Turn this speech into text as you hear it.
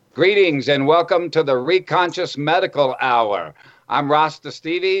Greetings and welcome to the Reconscious Medical Hour. I'm Rasta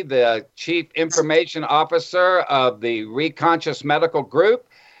Stevie, the Chief Information Officer of the Reconscious Medical Group,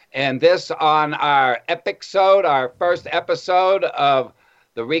 and this on our episode, our first episode of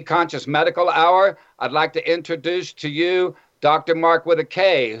the Reconscious Medical Hour. I'd like to introduce to you Dr. Mark with a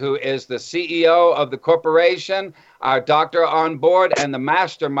K, who is the CEO of the corporation, our doctor on board, and the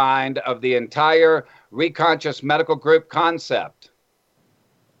mastermind of the entire Reconscious Medical Group concept.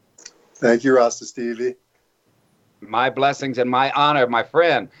 Thank you, Rasta Stevie. My blessings and my honor, my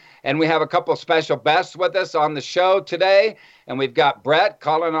friend. And we have a couple special guests with us on the show today. And we've got Brett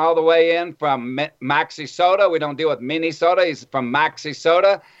calling all the way in from Maxi Soda. We don't deal with Mini Soda. He's from Maxi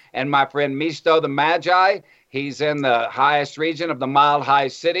Soda. And my friend Misto the Magi. He's in the highest region of the Mile High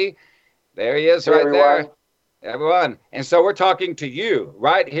City. There he is, right there. Everyone. And so we're talking to you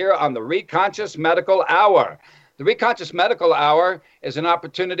right here on the Reconscious Medical Hour. The Reconscious Medical Hour is an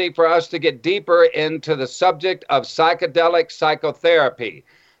opportunity for us to get deeper into the subject of psychedelic psychotherapy.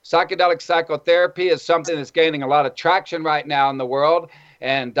 Psychedelic psychotherapy is something that's gaining a lot of traction right now in the world,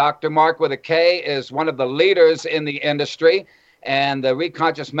 and Dr. Mark with a K is one of the leaders in the industry, and the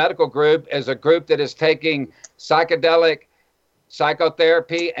Reconscious Medical Group is a group that is taking psychedelic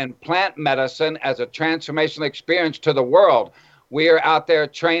psychotherapy and plant medicine as a transformational experience to the world. We are out there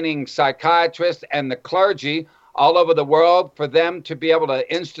training psychiatrists and the clergy all over the world for them to be able to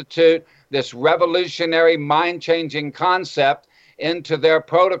institute this revolutionary mind-changing concept into their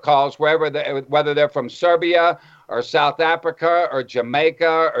protocols, whether they're from Serbia or South Africa or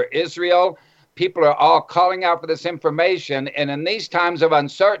Jamaica or Israel. People are all calling out for this information. And in these times of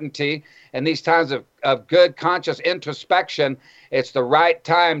uncertainty and these times of good conscious introspection, it's the right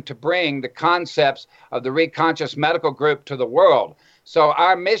time to bring the concepts of the Reconscious Medical Group to the world. So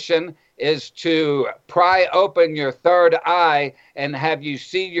our mission is to pry open your third eye and have you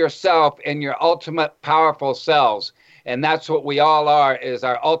see yourself in your ultimate powerful selves. And that's what we all are, is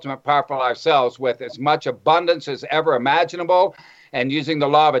our ultimate powerful ourselves, with as much abundance as ever imaginable, and using the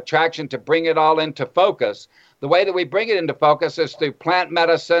law of attraction to bring it all into focus. The way that we bring it into focus is through plant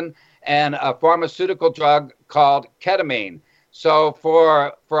medicine and a pharmaceutical drug called ketamine. So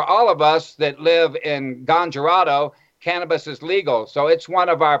for all of us that live in Gujarat, cannabis is legal, so it's one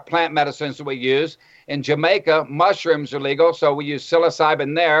of our plant medicines that we use. In Jamaica, mushrooms are legal, so we use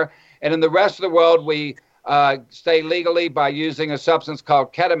psilocybin there. And in the rest of the world, we stay legally by using a substance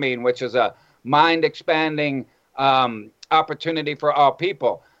called ketamine, which is a mind-expanding opportunity for all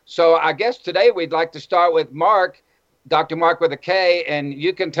people. So I guess today we'd like to start with Mark, Dr. Mark with a K, and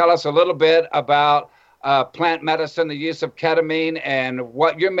you can tell us a little bit about plant medicine, the use of ketamine, and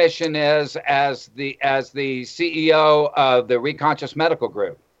what your mission is as the CEO of the Reconscious Medical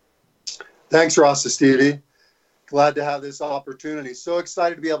Group. Thanks, Rasta Stevie. Glad to have this opportunity. So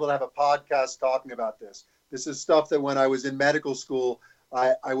excited to be able to have a podcast talking about this. This is stuff that when I was in medical school,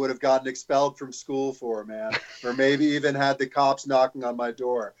 I would have gotten expelled from school for, man, or maybe even had the cops knocking on my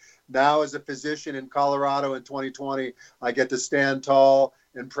door. Now, as a physician in Colorado in 2020, I get to stand tall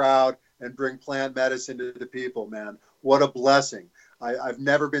and proud and bring plant medicine to the people, man. What a blessing. I've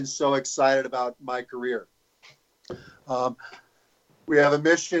never been so excited about my career. We have a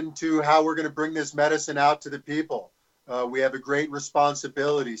mission to how we're going to bring this medicine out to the people. We have a great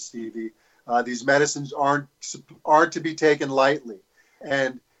responsibility, Stevie. These medicines aren't to be taken lightly.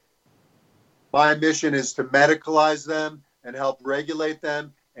 And my mission is to medicalize them and help regulate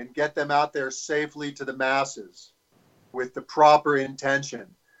them and get them out there safely to the masses with the proper intention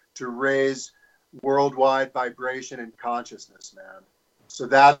to raise worldwide vibration and consciousness, man. So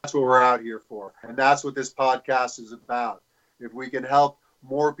that's what we're out here for. And that's what this podcast is about. If we can help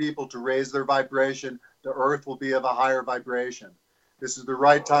more people to raise their vibration, the earth will be of a higher vibration. This is the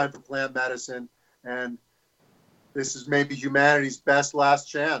right time for plant medicine. And this is maybe humanity's best last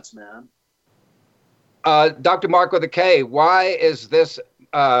chance, man. Dr. Mark with a K, why is this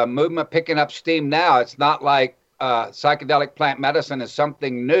movement picking up steam now? It's not like psychedelic plant medicine is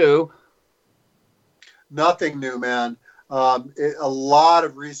something new. Nothing new, man. A lot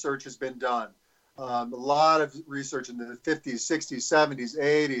of research has been done. A lot of research in the 50s, 60s, 70s,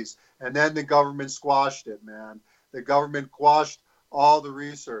 80s, and then the government squashed it, man. The government quashed all the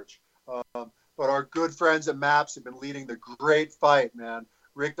research. But our good friends at MAPS have been leading the great fight, man.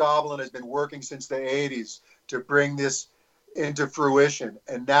 Rick Doblin has been working since the 80s to bring this into fruition.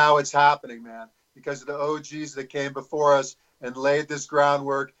 And now it's happening, man, because of the OGs that came before us and laid this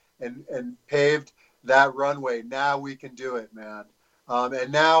groundwork and paved that runway. Now we can do it, man.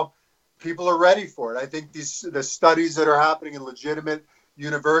 And now people are ready for it. I think the studies that are happening in legitimate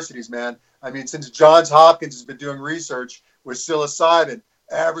universities, man. I mean, since Johns Hopkins has been doing research with psilocybin,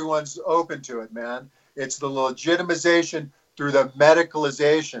 everyone's open to it, man. It's the legitimization through the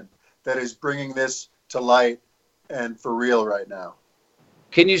medicalization that is bringing this to light and for real right now.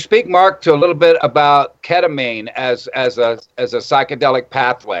 Can you speak, Mark, to a little bit about ketamine as a psychedelic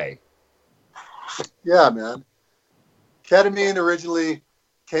pathway? Yeah, man. Ketamine originally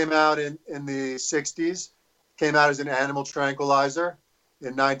came out in the 60s, came out as an animal tranquilizer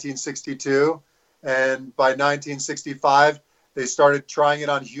in 1962. And by 1965, they started trying it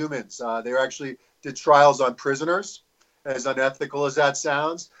on humans. They actually did trials on prisoners, as unethical as that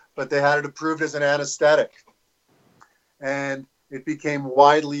sounds, but they had it approved as an anesthetic. And it became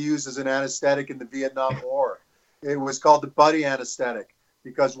widely used as an anesthetic in the Vietnam War. It was called the buddy anesthetic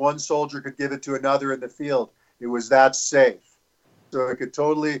because one soldier could give it to another in the field. It was that safe. So it could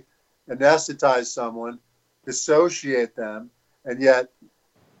totally anesthetize someone, dissociate them, and yet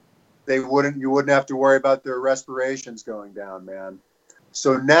you wouldn't have to worry about their respirations going down, man.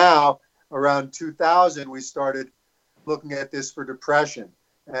 So now, around 2000, we started looking at this for depression.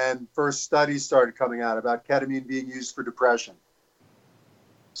 And first studies started coming out about ketamine being used for depression.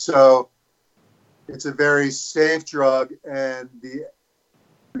 So it's a very safe drug, and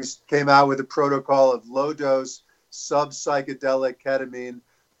we came out with a protocol of low-dose sub-psychedelic ketamine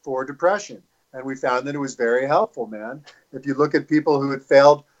for depression. And we found that it was very helpful, man. If you look at people who had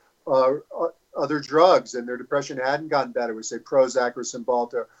failed other drugs and their depression hadn't gotten better, we say Prozac or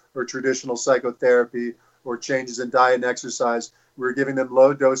Cymbalta or traditional psychotherapy or changes in diet and exercise, we were giving them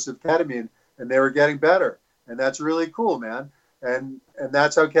low doses of ketamine and they were getting better. And that's really cool, man. And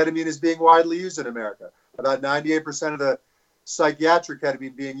that's how ketamine is being widely used in America. About 98% of the psychiatric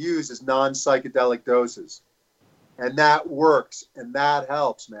ketamine being used is non-psychedelic doses. And that works and that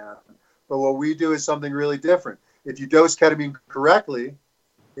helps, man. But what we do is something really different. If you dose ketamine correctly,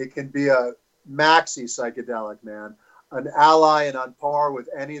 it can be a maxi psychedelic, man, an ally and on par with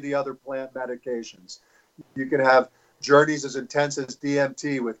any of the other plant medications. You can have journeys as intense as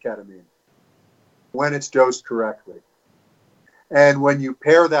DMT with ketamine when it's dosed correctly. And when you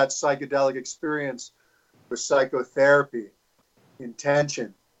pair that psychedelic experience with psychotherapy,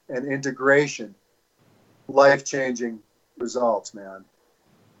 intention, and integration, life-changing results, man.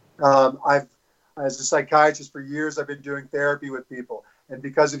 As a psychiatrist for years, I've been doing therapy with people. And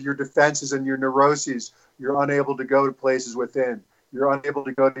because of your defenses and your neuroses, you're unable to go to places within. You're unable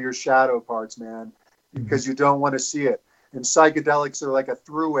to go to your shadow parts, man, because you don't want to see it. And psychedelics are like a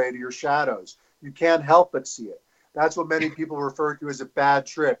throughway to your shadows. You can't help but see it. That's what many people refer to as a bad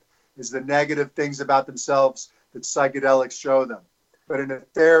trip, is the negative things about themselves that psychedelics show them. But in a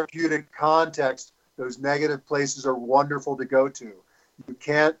therapeutic context, those negative places are wonderful to go to. You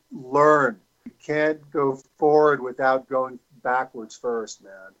can't learn. You can't go forward without going backwards first,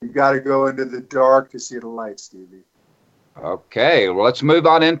 man. You got to go into the dark to see the light, Stevie. Okay, well, let's move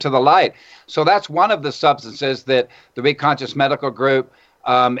on into the light. So that's one of the substances that the Reconscious Medical Group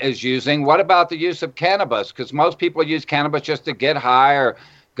is using. What about the use of cannabis? Because most people use cannabis just to get high or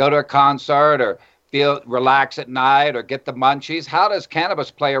go to a concert or feel relax at night or get the munchies. How does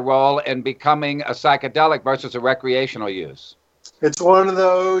cannabis play a role in becoming a psychedelic versus a recreational use? It's one of the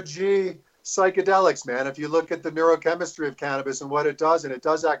OG psychedelics, man. If you look at the neurochemistry of cannabis and what it does, and it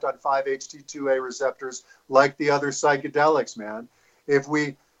does act on 5-HT2A receptors like the other psychedelics, man. If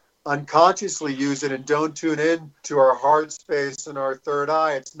we unconsciously use it and don't tune in to our heart space and our third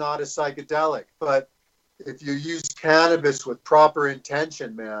eye, it's not a psychedelic. But if you use cannabis with proper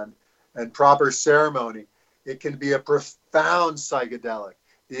intention, man, and proper ceremony, it can be a profound psychedelic.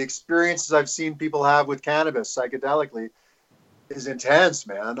 The experiences I've seen people have with cannabis psychedelically is intense,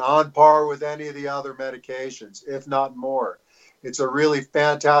 man, on par with any of the other medications, if not more. It's a really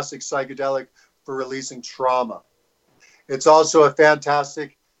fantastic psychedelic for releasing trauma. It's also a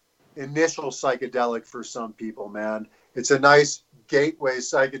fantastic initial psychedelic for some people, man. It's a nice gateway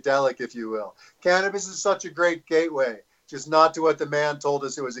psychedelic, if you will. Cannabis is such a great gateway, just not to what the man told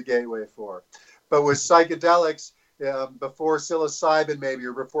us it was a gateway for. But with psychedelics, before psilocybin maybe,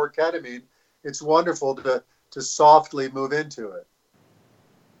 or before ketamine, it's wonderful to softly move into it.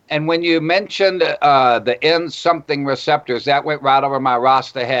 And when you mentioned the N something receptors, that went right over my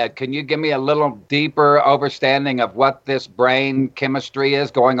Rasta head. Can you give me a little deeper understanding of what this brain chemistry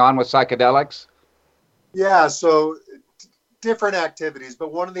is going on with psychedelics? Yeah, so different activities,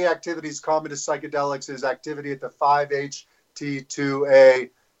 but one of the activities common to psychedelics is activity at the 5-HT2A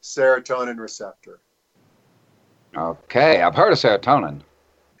serotonin receptor. Okay, I've heard of serotonin.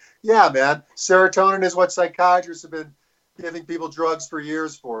 Yeah, man. Serotonin is what psychiatrists have been giving people drugs for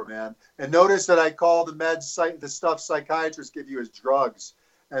years for, man. And notice that I call the stuff psychiatrists give you as drugs,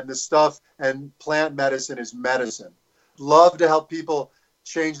 and the stuff and plant medicine is medicine. Love to help people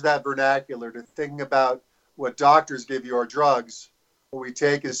change that vernacular to thinking about what doctors give you are drugs, what we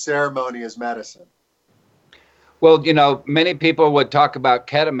take as ceremony as medicine. Well, many people would talk about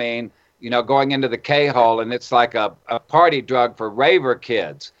ketamine, going into the K-hole, and it's like a party drug for raver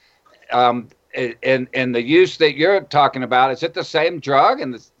kids. And the use that you're talking about, is it the same drug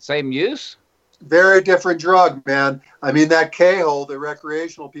and the same use? Very different drug, man. I mean, that K-hole that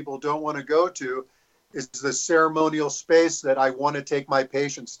recreational people don't want to go to is the ceremonial space that I want to take my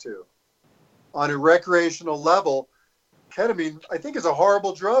patients to. On a recreational level, ketamine, I think, is a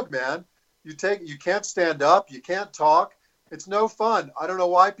horrible drug, man. You can't stand up, you can't talk. It's no fun. I don't know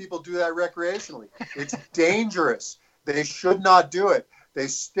why people do that recreationally. It's dangerous. They should not do it. They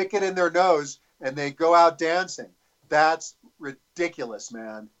stick it in their nose and they go out dancing. That's ridiculous,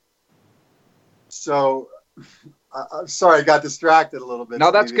 man. So, I'm sorry, I got distracted a little bit. No,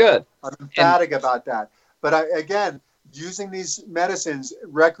 that's good. I'm emphatic about that. But again, using these medicines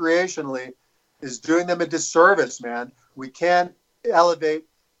recreationally is doing them a disservice, man. We can't elevate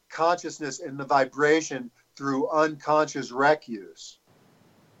consciousness and the vibration through unconscious rec use.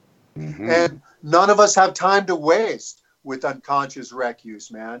 Mm-hmm. And none of us have time to waste with unconscious rec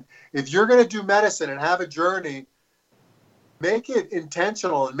use, man. If you're going to do medicine and have a journey, make it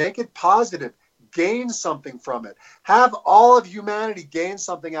intentional and make it positive. Gain something from it. Have all of humanity gain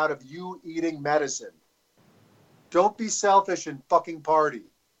something out of you eating medicine. Don't be selfish and fucking party.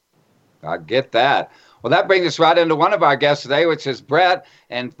 I get that. Well, that brings us right into one of our guests today, which is Brett,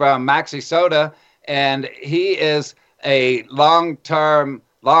 and from Maxi Soda, and he is a long-time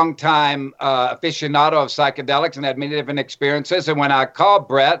aficionado of psychedelics and had many different experiences. And when I called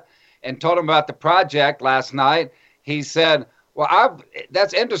Brett and told him about the project last night, he said, well,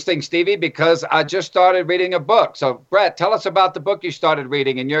 that's interesting, Stevie, because I just started reading a book. So, Brett, tell us about the book you started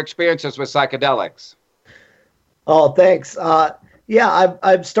reading and your experiences with psychedelics. Oh, thanks. Yeah,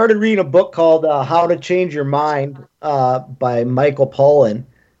 I've started reading a book called How to Change Your Mind by Michael Pollan.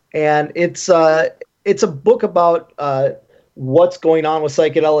 And it's a book about what's going on with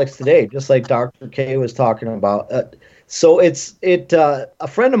psychedelics today, just like Dr. K was talking about. So a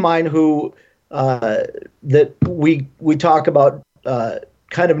friend of mine who that we talk about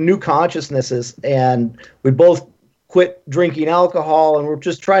kind of new consciousnesses, and we both quit drinking alcohol, and we're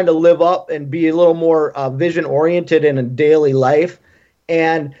just trying to live up and be a little more vision oriented in a daily life.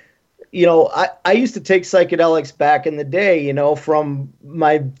 And I used to take psychedelics back in the day, from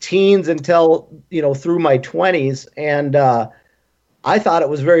my teens until through my 20s, and I thought it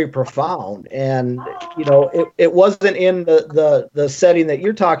was very profound. And it wasn't in the setting that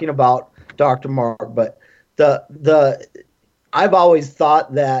you're talking about, Dr. Mark, but I've always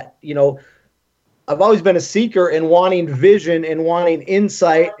thought that, I've always been a seeker and wanting vision and wanting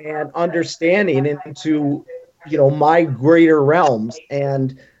insight and understanding into, my greater realms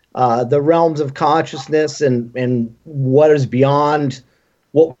and the realms of consciousness and what is beyond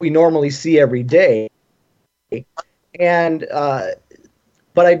what we normally see every day. And,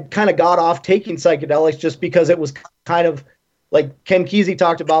 but I kind of got off taking psychedelics just because it was kind of like Ken Kesey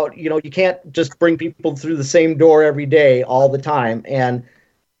talked about, you can't just bring people through the same door every day all the time. And,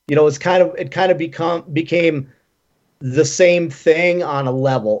 it became the same thing on a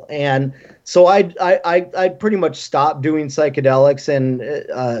level. And so I pretty much stopped doing psychedelics and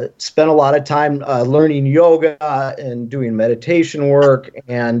spent a lot of time learning yoga and doing meditation work,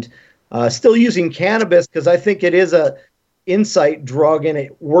 and still using cannabis because I think it is a insight drug, and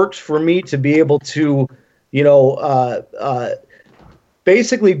it works for me to be able to,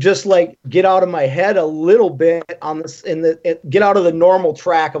 basically just like get out of my head a little bit on this, get out of the normal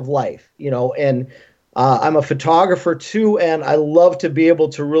track of life, and I'm a photographer too, and I love to be able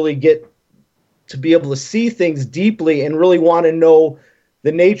to really be able to see things deeply and really want to know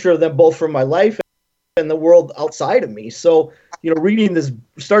the nature of them, both from my life and the world outside of me. So,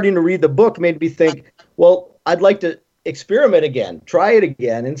 starting to read the book made me think, well, I'd like to experiment again, try it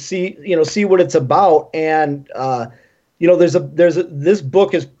again, and see what it's about. And this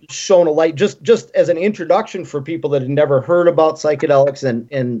book has shown a light just as an introduction for people that had never heard about psychedelics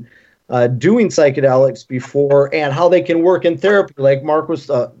and doing psychedelics before, and how they can work in therapy, like Mark was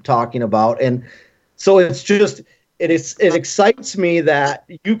talking about. And so it excites me that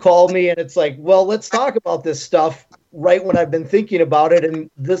you called me, and it's like, well, let's talk about this stuff right when I've been thinking about it. And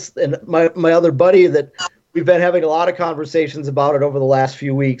my other buddy that we've been having a lot of conversations about it over the last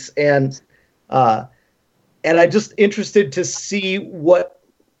few weeks. And I'm just interested to see what,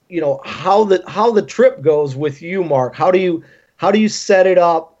 how the trip goes with you, Mark. How do you set it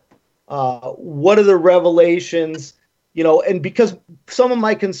up? What are the revelations? And because some of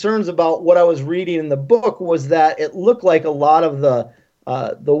my concerns about what I was reading in the book was that it looked like a lot of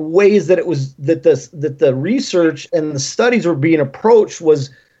the ways that the research and the studies were being approached was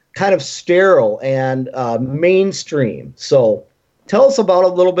kind of sterile and mainstream. So tell us about a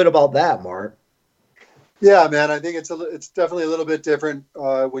little bit about that, Mark. Yeah, man, I think it's definitely a little bit different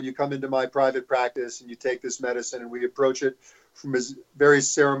when you come into my private practice and you take this medicine and we approach it from a very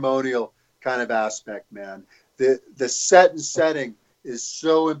ceremonial kind of aspect, man. The set and setting is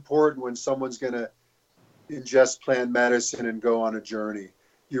so important when someone's going to ingest plant medicine and go on a journey.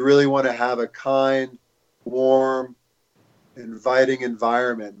 You really want to have a kind, warm, inviting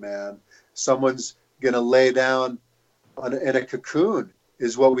environment, man. Someone's going to lay down in a cocoon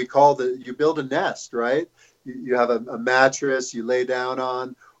is what we call you build a nest, right? You have a mattress you lay down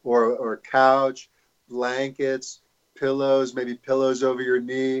on, or a couch, blankets, pillows, maybe pillows over your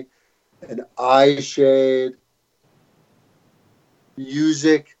knee, an eye shade,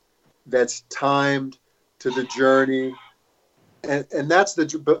 music that's timed to the journey. And that's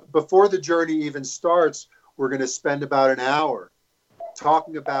before the journey even starts, we're going to spend about an hour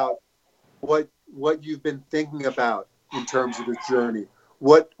talking about what you've been thinking about in terms of the journey,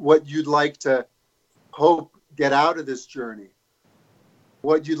 what you'd like to hope get out of this journey,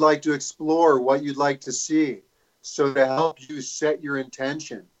 what you'd like to explore, what you'd like to see, so to help you set your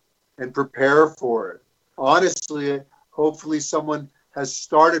intention and prepare for it. Honestly, hopefully someone has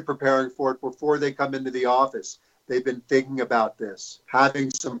started preparing for it before they come into the office. They've been thinking about this, having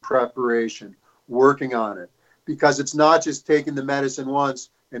some preparation, working on it, because it's not just taking the medicine once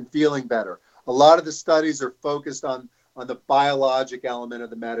and feeling better. A lot of the studies are focused on the biologic element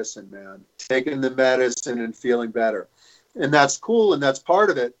of the medicine, man, taking the medicine and feeling better. And that's cool, and that's part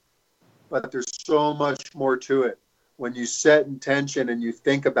of it, but there's so much more to it when you set intention and you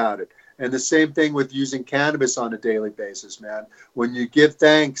think about it. And the same thing with using cannabis on a daily basis, man. When you give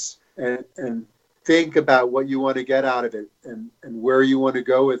thanks and think about what you want to get out of it and where you want to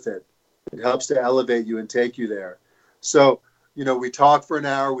go with it, it helps to elevate you and take you there. So, we talk for an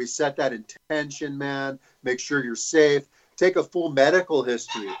hour, we set that intention, man, make sure you're safe, take a full medical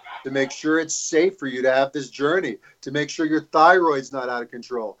history to make sure it's safe for you to have this journey, to make sure your thyroid's not out of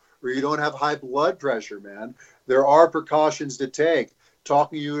control or you don't have high blood pressure, man. There are precautions to take.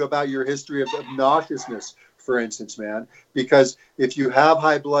 Talking to you about your history of nauseousness, for instance, man, because if you have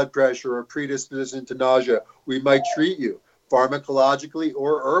high blood pressure or predisposition to nausea, we might treat you pharmacologically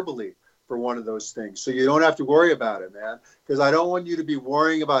or herbally for one of those things. So you don't have to worry about it, man, because I don't want you to be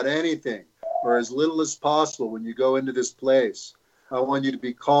worrying about anything or as little as possible when you go into this place. I want you to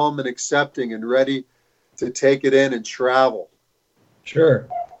be calm and accepting and ready to take it in and travel. Sure.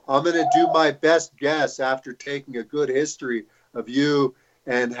 I'm going to do my best guess after taking a good history of you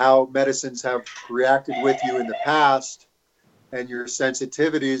and how medicines have reacted with you in the past and your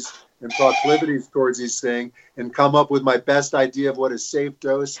sensitivities and proclivities towards these things, and come up with my best idea of what a safe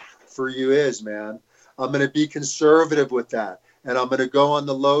dose for you is, man. I'm going to be conservative with that, and I'm going to go on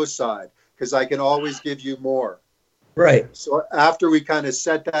the low side because I can always give you more. Right. So after we kind of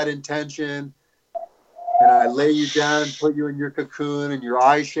set that intention and I lay you down and put you in your cocoon and your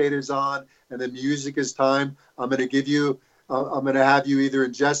eye shade is on and the music is time, I'm going to have you either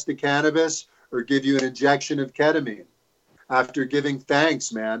ingest the cannabis or give you an injection of ketamine after giving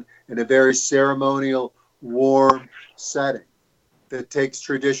thanks, man, in a very ceremonial, warm setting that takes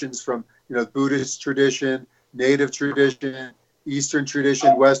traditions from, Buddhist tradition, native tradition, Eastern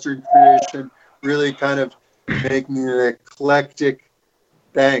tradition, Western tradition, really kind of making an eclectic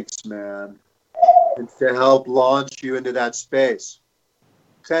thanks, man, and to help launch you into that space.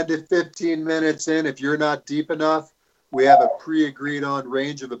 10 to 15 minutes in, if you're not deep enough, we have a pre-agreed on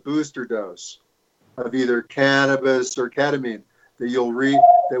range of a booster dose of either cannabis or ketamine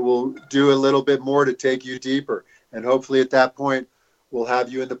that will do a little bit more to take you deeper. And hopefully at that point, we'll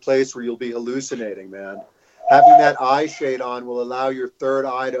have you in the place where you'll be hallucinating, man. Having that eye shade on will allow your third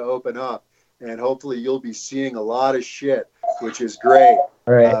eye to open up. And hopefully you'll be seeing a lot of shit, which is great.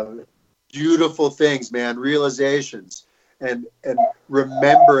 All right. Beautiful things, man, realizations, and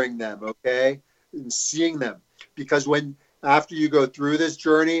remembering them, okay? And seeing them. Because after you go through this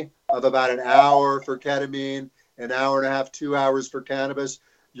journey of about an hour for ketamine, an hour and a half, 2 hours for cannabis,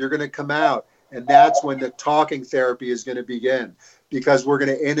 you're going to come out. And that's when the talking therapy is going to begin, because we're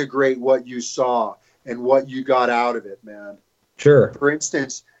going to integrate what you saw and what you got out of it, man. Sure. For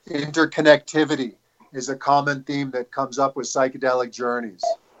instance, interconnectivity is a common theme that comes up with psychedelic journeys.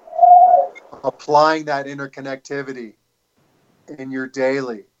 Applying that interconnectivity in your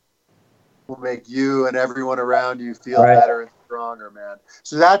daily will make you and everyone around you feel better and stronger, man.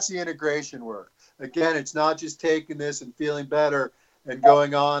 So that's the integration work. Again, it's not just taking this and feeling better and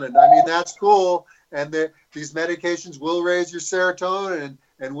going on. And I mean, that's cool. and these medications will raise your serotonin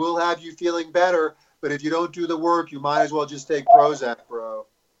and will have you feeling better. But if you don't do the work, you might as well just take Prozac, bro.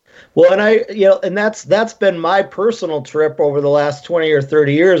 Well, and that's been my personal trip over the last 20 or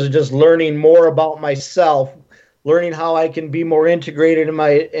 30 years of just learning more about myself, learning how I can be more integrated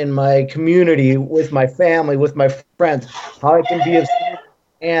in my community, with my family, with my friends, how I can be of service.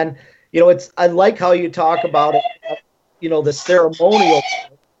 And I like how you talk about it, the ceremonial,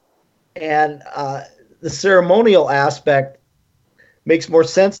 and the ceremonial aspect makes more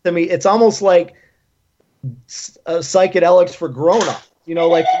sense to me. It's almost like psychedelics for grown-ups,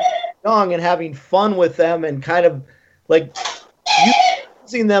 like young and having fun with them, and kind of like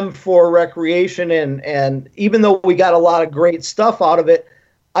using them for recreation. And even though we got a lot of great stuff out of it,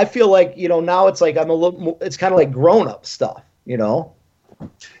 I feel like, now it's like it's kind of like grown-up stuff,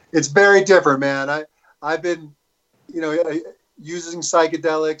 It's very different, man. I've been, using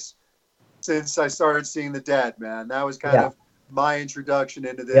psychedelics since I started seeing the dead, man. That was kind of my introduction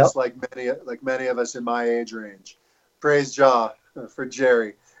into this, like many of us in my age range. Praise Jah for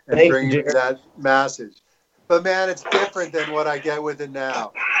Jerry and bringing that message. But man, it's different than what I get with it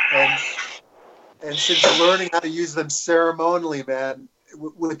now. And since learning how to use them ceremonially, man,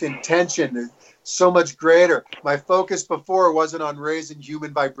 with intention, so much greater. My focus before wasn't on raising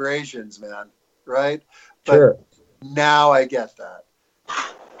human vibrations, man. Right? Sure. But now I get that.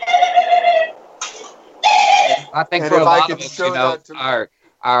 I think for a lot of us,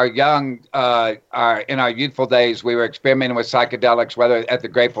 our young, in our youthful days, we were experimenting with psychedelics, whether at the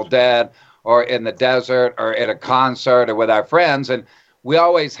Grateful Dead or in the desert or at a concert or with our friends. And we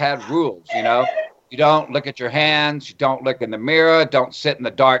always had rules, You don't look at your hands, you don't look in the mirror, don't sit in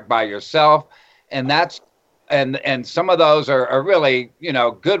the dark by yourself. And and some of those are really,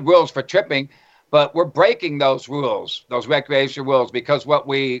 good rules for tripping. But we're breaking those rules, those recreational rules, because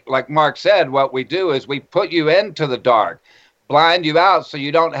like Mark said, what we do is we put you into the dark, blind you out so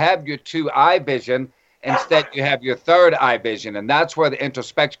you don't have your 2-eye vision. Instead, you have your 3rd eye vision. And that's where the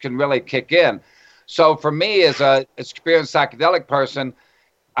introspection can really kick in. So for me, as an experienced psychedelic person,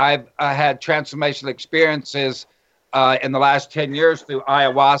 I had transformational experiences in the last 10 years through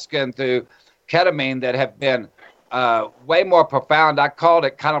ayahuasca and through ketamine that have been way more profound. I called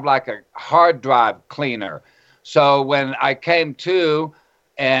it kind of like a hard drive cleaner. So when I came to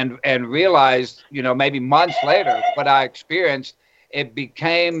and realized, maybe months later, what I experienced, it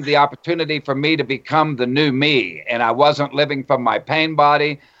became the opportunity for me to become the new me. And I wasn't living from my pain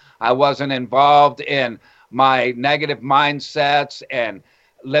body. I wasn't involved in my negative mindsets and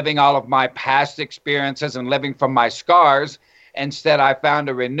living all of my past experiences and living from my scars. Instead, I found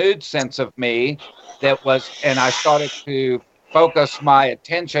a renewed sense of me and I started to focus my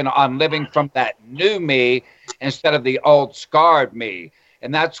attention on living from that new me instead of the old scarred me.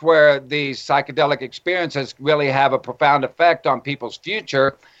 And that's where these psychedelic experiences really have a profound effect on people's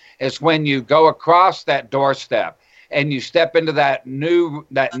future, is when you go across that doorstep and you step into that new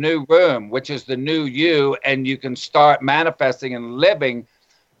room, which is the new you, and you can start manifesting and living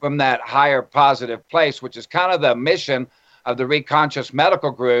from that higher positive place, which is kind of the mission of the Reconscious Medical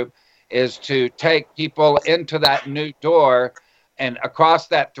Group, is to take people into that new door and across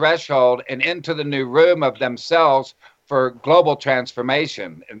that threshold and into the new room of themselves for global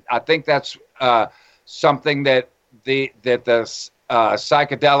transformation. And I think that's something that the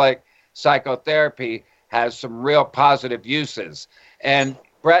psychedelic psychotherapy has some real positive uses. And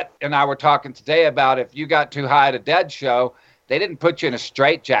Brett and I were talking today about, if you got too high at a dead show, they didn't put you in a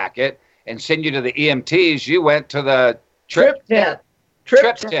straitjacket and send you to the EMTs. You went to the trip tent.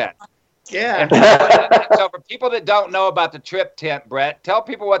 Yeah. And so for people that don't know about the trip tent, Brett, tell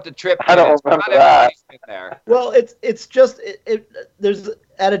people what the trip tent is. Not everybody's been there. Well, it's just there's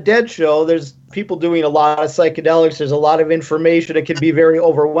at a dead show, there's people doing a lot of psychedelics. There's a lot of information. It can be very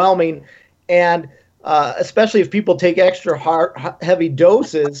overwhelming, and especially if people take extra heavy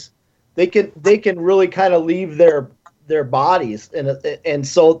doses, they can really kind of leave their bodies, and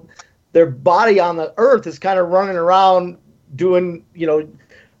so their body on the earth is kind of running around doing,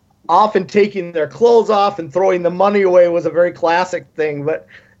 often taking their clothes off and throwing the money away was a very classic thing. But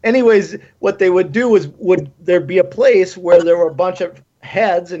anyways, what they would do is, would there be a place where there were a bunch of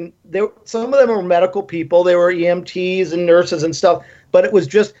heads, and some of them were medical people, they were EMTs and nurses and stuff, but it was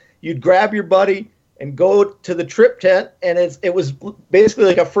just, you'd grab your buddy and go to the trip tent, and it was basically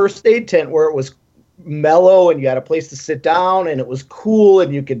like a first aid tent where it was mellow and you had a place to sit down and it was cool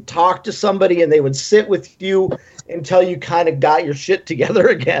and you could talk to somebody and they would sit with you until you kind of got your shit together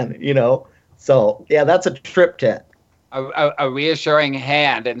again, So yeah, that's a trip tent. A reassuring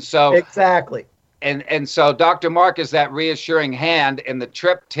hand. And so exactly. And so Dr. Mark is that reassuring hand in the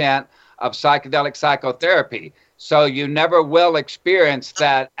trip tent of psychedelic psychotherapy. So you never will experience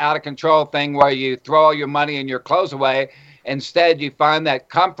that out of control thing where you throw all your money and your clothes away. Instead, you find that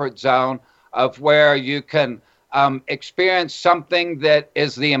comfort zone of where you can experience something that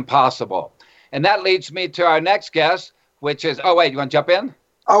is the impossible. And that leads me to our next guest, which is, oh, wait, you want to jump in?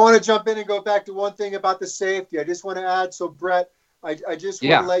 I want to jump in and go back to one thing about the safety. I just want to add, so Brett, I just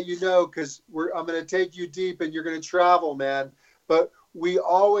want to let you know, because I'm going to take you deep and you're going to travel, man. But we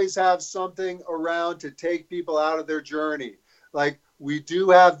always have something around to take people out of their journey. Like, we do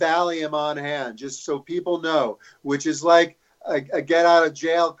have Valium on hand, just so people know, which is like a get out of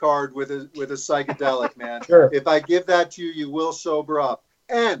jail card with a psychedelic, man. Sure. If I give that to you, you will sober up.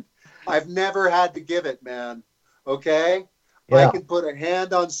 And I've never had to give it, man. Okay? Yeah. I can put a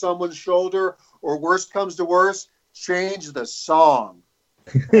hand on someone's shoulder, or worst comes to worst, change the song.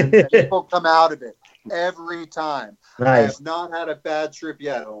 And people come out of it every time. Nice. I have not had a bad trip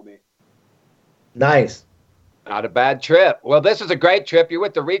yet, homie. Nice. Not a bad trip. Well, this is a great trip. You're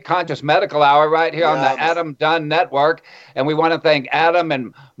with the Reconscious Medical Hour right here on the Adam Dunn Network. And we want to thank Adam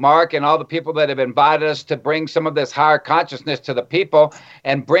and Mark and all the people that have invited us to bring some of this higher consciousness to the people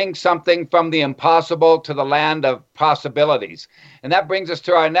and bring something from the impossible to the land of possibilities. And that brings us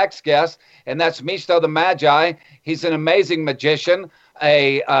to our next guest, and that's Misto the Magi. He's an amazing magician,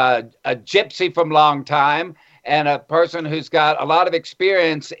 a gypsy from long time, and a person who's got a lot of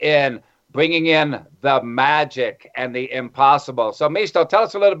experience in bringing in the magic and the impossible. So, Misto, tell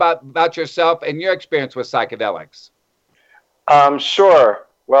us a little about yourself and your experience with psychedelics. Sure.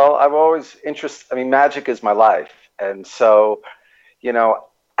 Well, I've always magic is my life. And so,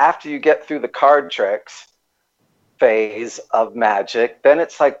 after you get through the card tricks phase of magic, then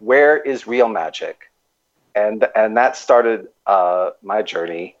it's like, where is real magic? And that started my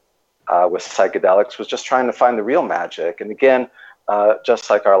journey with psychedelics, was just trying to find the real magic. And again, just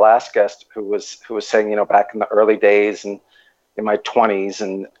like our last guest who was saying, back in the early days and in my 20s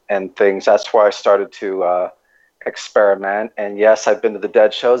and things, that's where I started to experiment. And yes, I've been to the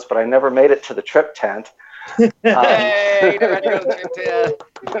Dead shows, but I never made it to the trip tent. Hey, the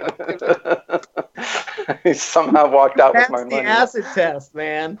he somehow walked out with my money. The acid test,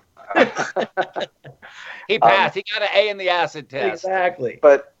 man. He passed. He got an A in the acid test. Exactly.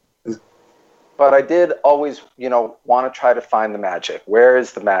 But I did always, want to try to find the magic. Where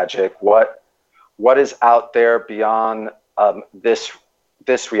is the magic? What is out there beyond this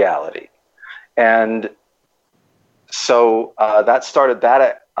reality? And so that started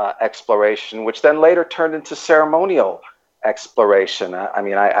that exploration, which then later turned into ceremonial exploration.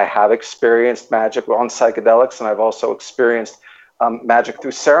 I have experienced magic on psychedelics, and I've also experienced magic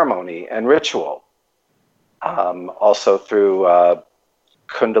through ceremony and ritual. Also through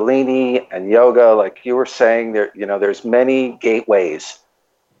Kundalini and yoga, like you were saying, there's many gateways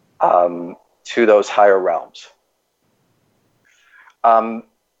to those higher realms.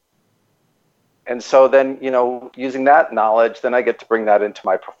 And so then, using that knowledge, then I get to bring that into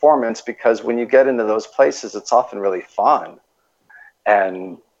my performance, because when you get into those places, it's often really fun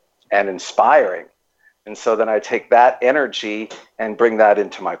and inspiring. And so then I take that energy and bring that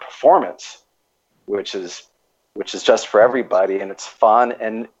into my performance, which is just for everybody, and it's fun.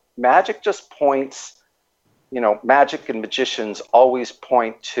 And magic just points, magic and magicians always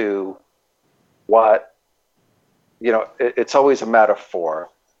point to what, it's always a metaphor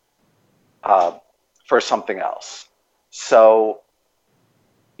for something else. So,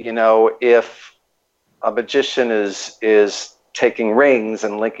 if a magician is taking rings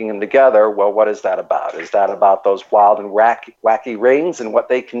and linking them together, well, what is that about? Is that about those wild and wacky rings and what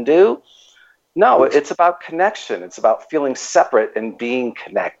they can do? No, it's about connection. It's about feeling separate and being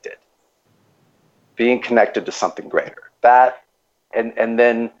connected to something greater. That, and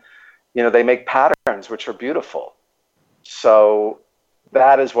then, they make patterns which are beautiful. So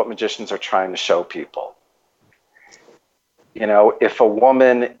that is what magicians are trying to show people. If a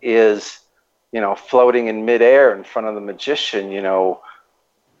woman is, floating in midair in front of the magician,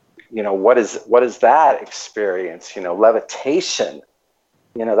 what is that experience? Levitation.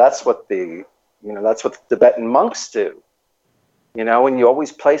 That's what the Tibetan monks do, and you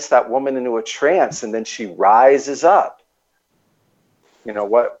always place that woman into a trance, and then she rises up.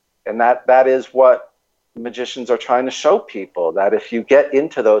 And that is what magicians are trying to show people, that if you get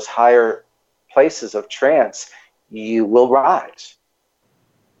into those higher places of trance, you will rise.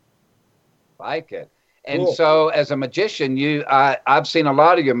 Like it. And cool. So as a magician, I've seen a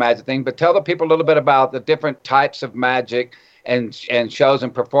lot of your magic thing, but tell the people a little bit about the different types of magic and shows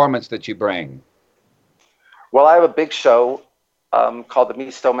and performance that you bring. Well, I have a big show called the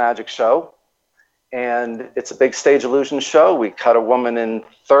Misto Magic Show. And it's a big stage illusion show. We cut a woman in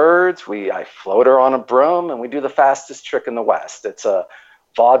thirds. I float her on a broom, and we do the fastest trick in the West. It's a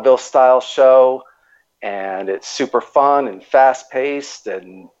vaudeville style show, and it's super fun and fast paced,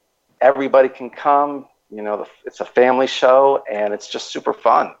 and everybody can come. It's a family show, and it's just super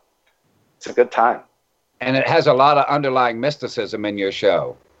fun. It's a good time. And it has a lot of underlying mysticism in your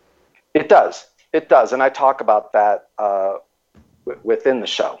show. It does. It does. And I talk about that within the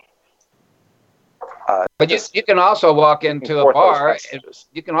show. But you can also walk into a bar.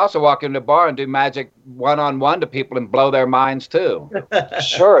 You can also walk into a bar and do magic one-on-one to people and blow their minds too.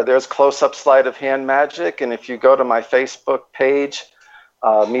 Sure. There's close-up sleight of hand magic. And if you go to my Facebook page,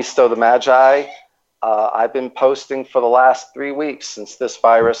 Misto the Magi, I've been posting for the last 3 weeks since this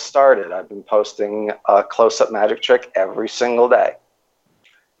virus started. I've been posting a close-up magic trick every single day.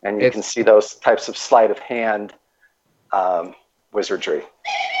 And you can see those types of sleight of hand wizardry.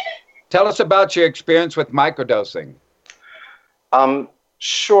 Tell us about your experience with microdosing.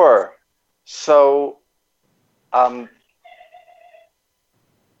 Sure. So, a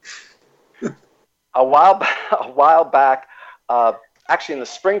while back, actually in the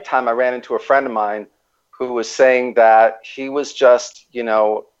springtime, I ran into a friend of mine who was saying that he was just,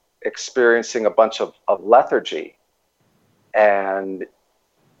 experiencing a bunch of lethargy. And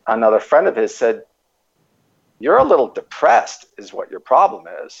another friend of his said, "You're a little depressed is what your problem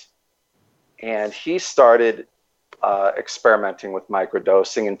is." And he started experimenting with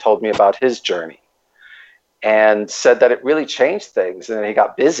microdosing and told me about his journey and said that it really changed things. And then he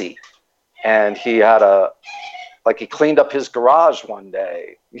got busy, and he had he cleaned up his garage one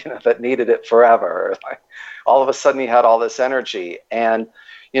day, that needed it forever. All of a sudden he had all this energy. And,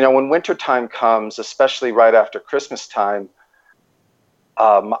 when wintertime comes, especially right after Christmas time,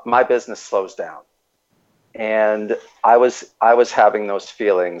 my business slows down. And I was having those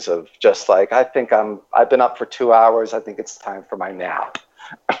feelings of just like, I've been up for 2 hours. I think it's time for my nap.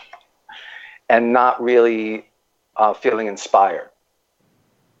 And not really feeling inspired.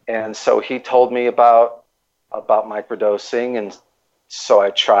 And so he told me about microdosing, and so I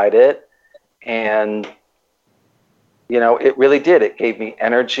tried it, and it really did. It gave me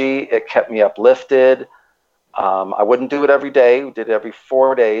energy. It kept me uplifted. I wouldn't do it every day. We did it every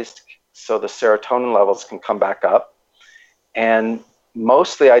 4 days so the serotonin levels can come back up. And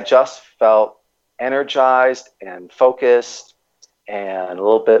mostly I just felt energized and focused and a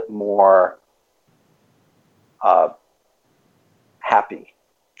little bit more happy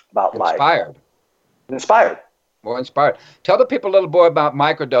about life. Inspired. More inspired. Tell the people a little more about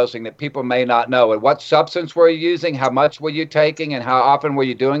microdosing that people may not know. And what substance were you using? How much were you taking? And how often were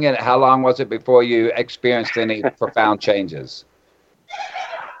you doing it? How long was it before you experienced any profound changes?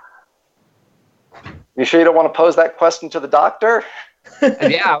 You sure you don't want to pose that question to the doctor?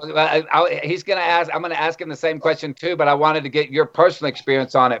 Yeah, he's going to ask. I'm going to ask him the same question too, but I wanted to get your personal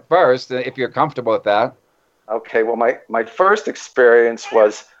experience on it first, if you're comfortable with that. Okay. Well, my first experience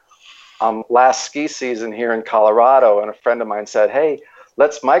was last ski season here in Colorado, and a friend of mine said, "Hey,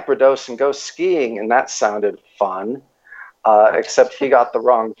 let's microdose and go skiing," and that sounded fun. Except he got the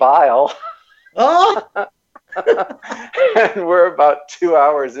wrong vial. Oh. And we're about 2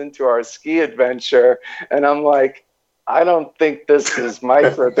 hours into our ski adventure, and I'm like, I don't think this is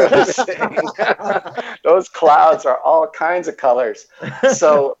microdosing. Those clouds are all kinds of colors.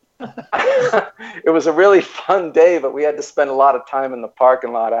 So it was a really fun day, but we had to spend a lot of time in the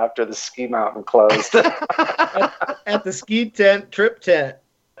parking lot after the ski mountain closed. At the ski tent, trip tent.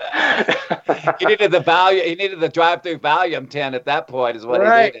 He needed the drive-through Valium tent at that point, is what he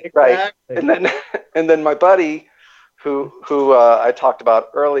needed. Exactly. Right. And then my buddy, who I talked about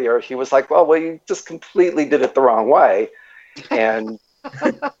earlier, he was like, well, you just completely did it the wrong way. And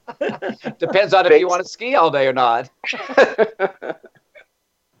depends on if you want to ski all day or not.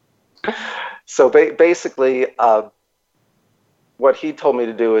 So basically, what he told me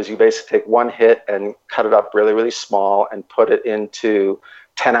to do is you basically take one hit and cut it up really, really small and put it into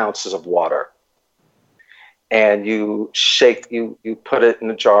 10 ounces of water. And you put it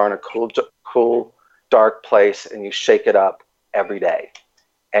in a jar in a cool, dark place, and you shake it up every day.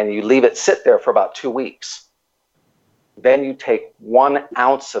 And you leave it sit there for about 2 weeks. Then you take 1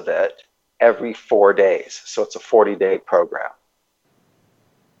 ounce of it every 4 days. So it's a 40-day program.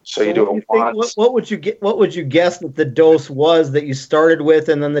 So you do it once. What would you guess that the dose was that you started with,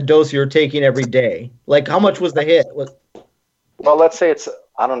 and then the dose you were taking every day? Like, how much was the hit? Well, let's say it's,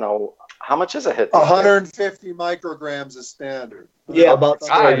 I don't know, how much is a hit? 150 micrograms is standard. Yeah, about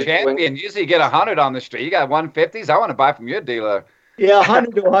champion. Usually you get 100 on the street. You got 150s? I want to buy from your dealer. Yeah,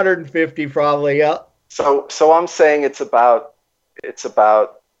 100 to 150 probably, yeah. So I'm saying it's about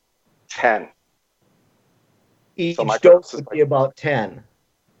 10. Each So dose microdose is would like, be about 10.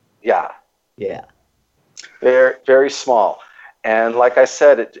 yeah, Yeah. very, very small. And like I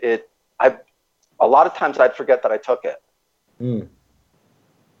said, a lot of times I'd forget that I took it. Mm.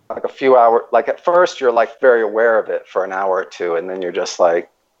 Like a few hours, like at first you're like very aware of it for an hour or two, and then you're just like,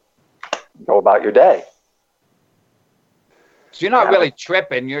 go about your day. So you're not really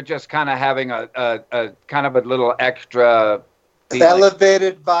tripping. You're just kind of having a kind of a little extra feeling.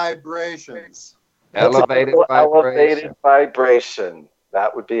 Elevated vibrations. Elevated vibration. Elevated vibration.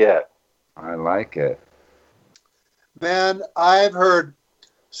 That would be it. I like it. Man, I've heard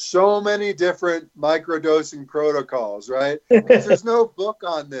so many different microdosing protocols, right? Because there's no book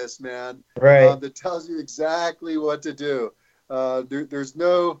on this, man, Right. that tells you exactly what to do. There's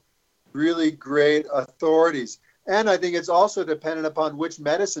no really great authorities. And I think it's also dependent upon which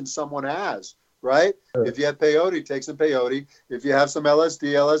medicine someone has, right? Sure. If you have peyote, take some peyote. If you have some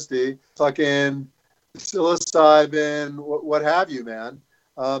LSD, fucking psilocybin, what have you, man.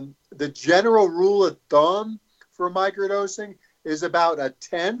 The general rule of thumb for microdosing is about a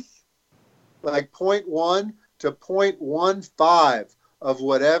tenth, like 0.1 to 0.15 of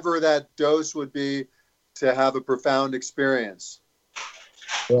whatever that dose would be to have a profound experience.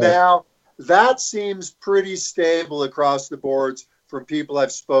 Yeah. Now, that seems pretty stable across the boards from people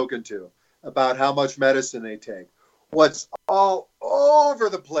I've spoken to about how much medicine they take. What's all over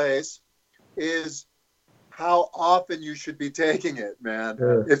the place is how often you should be taking it, man.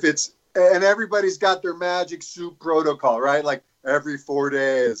 Sure. If it's, and everybody's got their magic soup protocol, right? Like every 4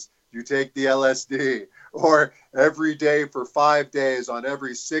 days you take the LSD, or every day for 5 days on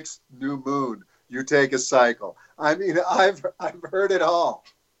every 6th new moon you take a cycle. I mean, I've heard it all.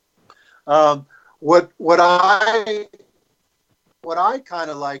 What I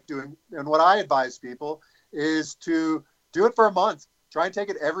kind of like doing, and what I advise people, is to do it for a month. Try and take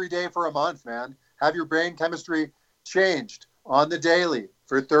it every day for a month, man. Have your brain chemistry changed on the daily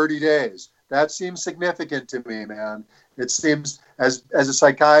for 30 days. That seems significant to me, man. It seems, as a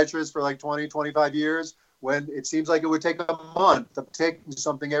psychiatrist for like 20, 25 years, when it seems like it would take a month of taking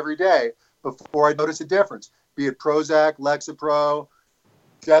something every day before I notice a difference, be it Prozac, Lexapro,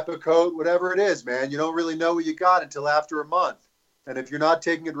 Depakote, whatever it is, man. You don't really know what you got until after a month. And if you're not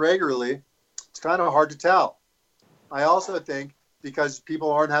taking it regularly, it's kind of hard to tell. I also think because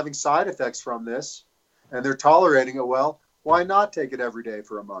people aren't having side effects from this and they're tolerating it well, why not take it every day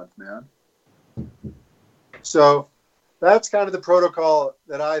for a month, man? So that's kind of the protocol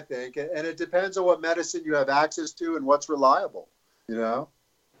that I think. And it depends on what medicine you have access to and what's reliable, you know?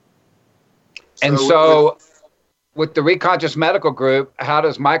 And so with the Reconscious Medical Group, how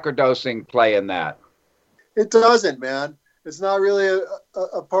does microdosing play in that? It doesn't, man. It's not really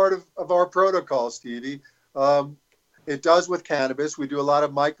a part of our protocol, Stevie. It does with cannabis. We do a lot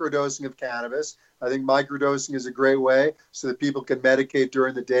of microdosing of cannabis. I think microdosing is a great way so that people can medicate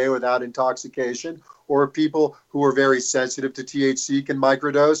during the day without intoxication, or people who are very sensitive to THC can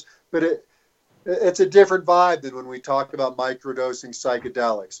microdose. But it's a different vibe than when we talk about microdosing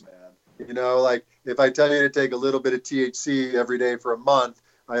psychedelics, man. You know, like if I tell you to take a little bit of THC every day for a month,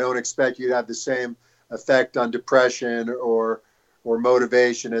 I don't expect you to have the same effect on depression or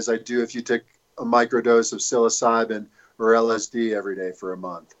motivation as I do if you take a microdose of psilocybin or LSD every day for a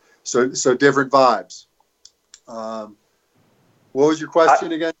month. So different vibes. What was your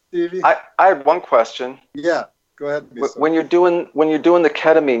question again, Stevie? I had one question. Yeah, go ahead. When you're doing the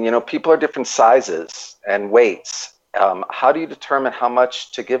ketamine, you know, people are different sizes and weights. How do you determine how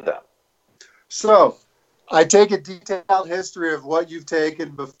much to give them? So I take a detailed history of what you've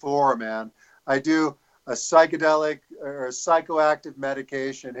taken before, man. I do a psychedelic or a psychoactive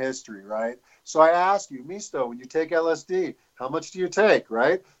medication history, right? So I ask you, Misto, when you take LSD, how much do you take,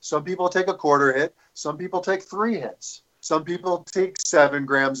 right? Some people take a quarter hit. Some people take 3 hits. Some people take 7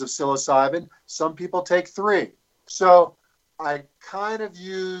 grams of psilocybin. Some people take 3. So I kind of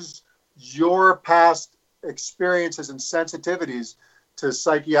use your past experiences and sensitivities to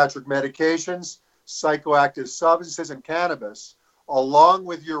psychiatric medications, psychoactive substances, and cannabis, along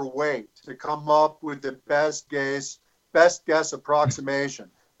with your weight, to come up with the best guess approximation.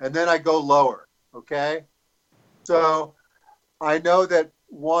 And then I go lower, okay? So I know that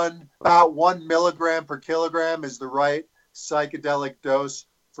about 1 milligram per kilogram is the right psychedelic dose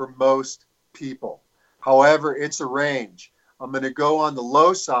for most people. However, it's a range. I'm going to go on the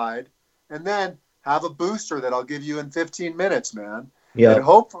low side and then have a booster that I'll give you in 15 minutes, man. Yeah. And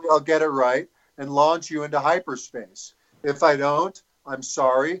hopefully I'll get it right and launch you into hyperspace. If I don't, I'm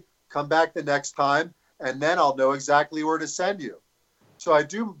sorry. Come back the next time, and then I'll know exactly where to send you. So I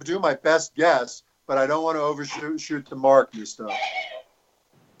do my best guess, but I don't want to overshoot the mark, Misto.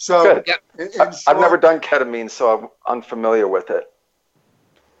 So good. I've never done ketamine, so I'm unfamiliar with it.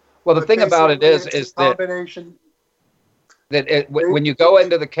 Well, the thing about it is that when you go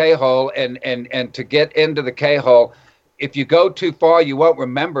into the K-hole and to get into the K-hole, if you go too far, you won't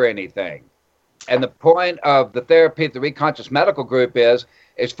remember anything. And the point of the therapy at the Reconscious Medical Group is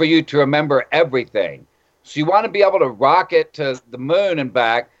for you to remember everything. So you want to be able to rocket to the moon and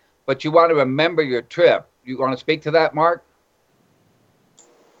back, but you want to remember your trip. You want to speak to that, Mark?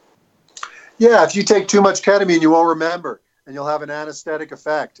 Yeah, if you take too much ketamine, you won't remember, and you'll have an anesthetic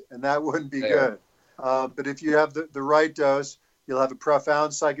effect, and that wouldn't be good. But if you have the right dose, you'll have a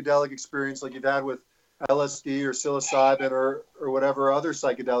profound psychedelic experience like you've had with LSD or psilocybin or whatever other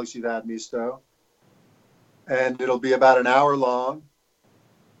psychedelics you've had, Misto. And it'll be about an hour long,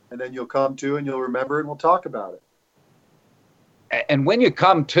 and then you'll come to and you'll remember and we'll talk about it. And when you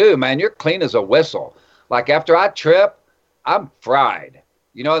come to, man, you're clean as a whistle. Like after I trip, I'm fried.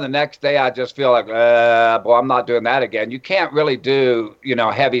 You know, the next day I just feel like, boy, I'm not doing that again. You can't really do,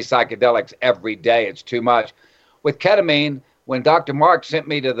 heavy psychedelics every day. It's too much. With ketamine, when Dr. Mark sent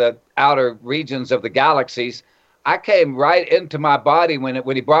me to the outer regions of the galaxies, I came right into my body when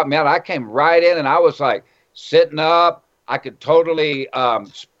he brought me out. I came right in and I was like sitting up. I could totally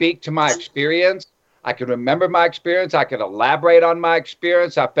speak to my experience. I could remember my experience. I could elaborate on my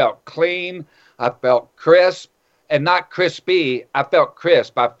experience. I felt clean. I felt crisp. And not crispy, I felt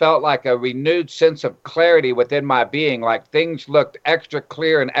crisp. I felt like a renewed sense of clarity within my being, like things looked extra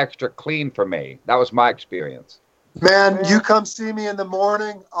clear and extra clean for me. That was my experience. Man, you come see me in the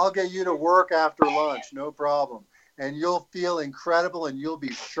morning, I'll get you to work after lunch, no problem. And you'll feel incredible and you'll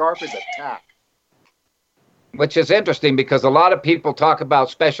be sharp as a tack. Which is interesting because a lot of people talk about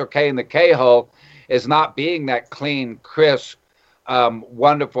Special K in the K-hole as not being that clean, crisp,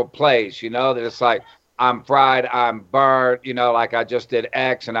 wonderful place, that it's like, I'm fried, I'm burnt, like I just did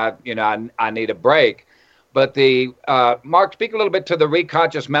X and I need a break. But Mark, speak a little bit to the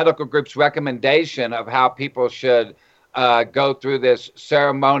Reconscious Medical Group's recommendation of how people should go through this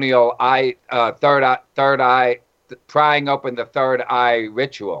ceremonial third eye, prying open the third eye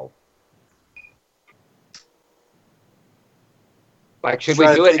ritual. Like, should we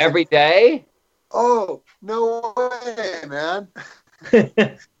do it every day? Oh, no way, man.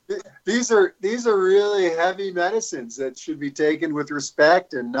 These are really heavy medicines that should be taken with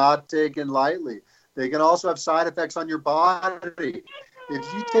respect and not taken lightly. They can also have side effects on your body.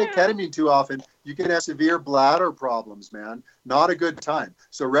 If you take ketamine too often, you can have severe bladder problems, man. Not a good time.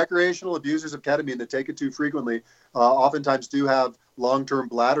 So recreational abusers of ketamine that take it too frequently oftentimes do have long-term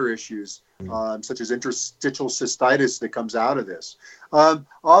bladder issues, such as interstitial cystitis that comes out of this.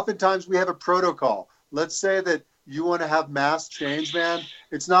 Oftentimes we have a protocol. Let's say that you want to have mass change, man.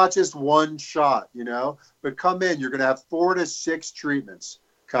 It's not just one shot, but come in, you're going to have 4 to 6 treatments,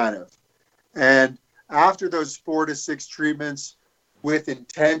 kind of. And after those 4 to 6 treatments, with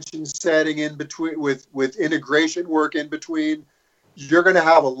intention setting in between, with integration work in between, you're going to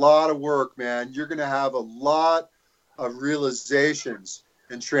have a lot of work, man. You're going to have a lot of realizations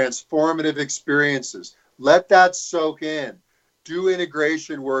and transformative experiences. Let that soak in. Do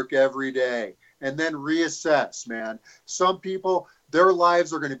integration work every day. And then reassess, man. Some people, their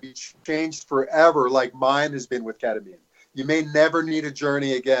lives are going to be changed forever, like mine has been with ketamine. You may never need a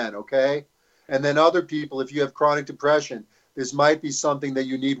journey again, okay? And then other people, if you have chronic depression, this might be something that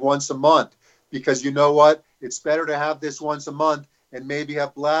you need once a month, because you know what? It's better to have this once a month and maybe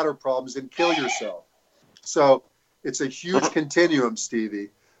have bladder problems than kill yourself. So it's a huge continuum, Stevie.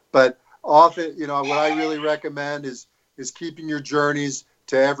 But often, what I really recommend is keeping your journeys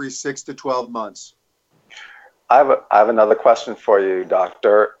to every 6 to 12 months. I have another question for you,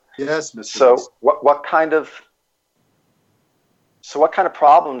 Doctor. Yes, Mr. So what kind of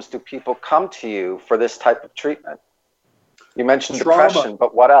problems do people come to you for this type of treatment? You mentioned depression,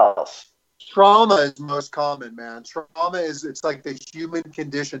 but what else? Trauma is most common, man. Trauma it's like the human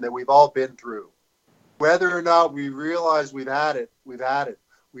condition that we've all been through. Whether or not we realize we've had it.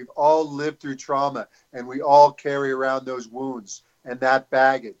 We've all lived through trauma, and we all carry around those wounds and that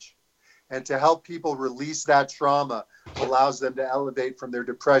baggage. And to help people release that trauma allows them to elevate from their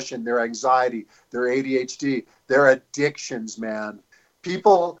depression, their anxiety, their ADHD, their addictions, man.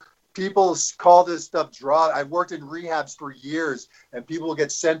 People call this stuff drug. I've worked in rehabs for years, and people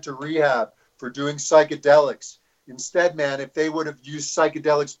get sent to rehab for doing psychedelics. Instead, man, if they would have used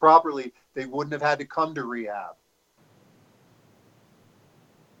psychedelics properly, they wouldn't have had to come to rehab.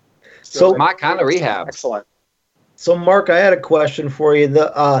 So my kind of rehab. Excellent. So, Mark, I had a question for you.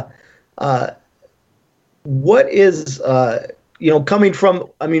 What is coming from,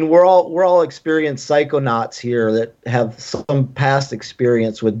 I mean, we're all experienced psychonauts here that have some past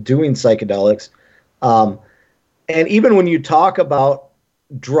experience with doing psychedelics. And even when you talk about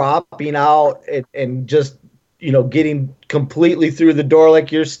dropping out and just, getting completely through the door,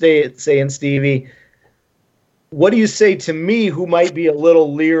 like you're saying, Stevie, what do you say to me, who might be a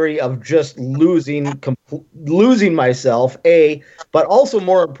little leery of just losing myself, but also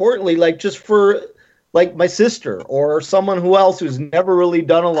more importantly, like just for like my sister or someone who else who's never really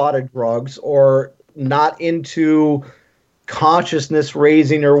done a lot of drugs or not into consciousness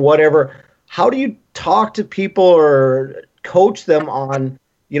raising or whatever. How do you talk to people or coach them on,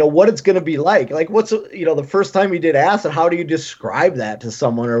 what it's going to be like? Like what's, the first time you did acid, how do you describe that to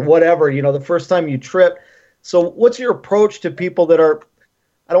someone or whatever, the first time you trip? So what's your approach to people that are,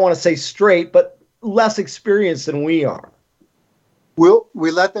 I don't want to say straight, but less experienced than we are?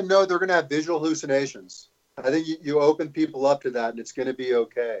 We let them know they're going to have visual hallucinations. I think you open people up to that, and it's going to be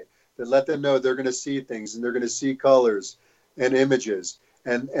okay. But let them know they're going to see things, and they're going to see colors and images.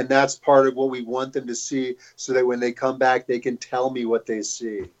 And that's part of what we want them to see, so that when they come back, they can tell me what they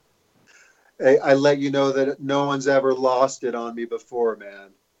see. I let you know that no one's ever lost it on me before, man.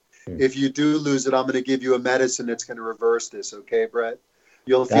 If you do lose it, I'm going to give you a medicine that's going to reverse this. Okay, Brett?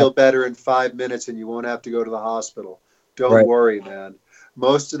 You'll feel better in 5 minutes, and you won't have to go to the hospital. Don't worry, man.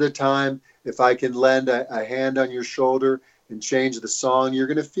 Most of the time, if I can lend a hand on your shoulder and change the song, you're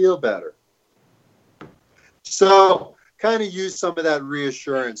going to feel better. So kind of use some of that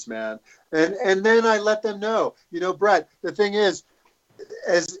reassurance, man. And then I let them know, Brett, the thing is,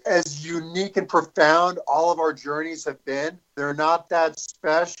 as unique and profound all of our journeys have been, they're not that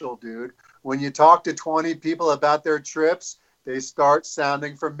special, dude. When you talk to 20 people about their trips, they start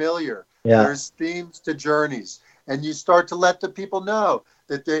sounding familiar. Yeah. There's themes to journeys. And you start to let the people know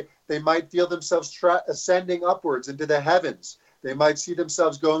that they might feel themselves ascending upwards into the heavens. They might see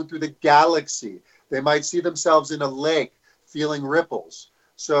themselves going through the galaxy. They might see themselves in a lake feeling ripples.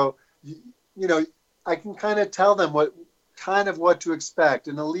 So, I can kind of tell them what to expect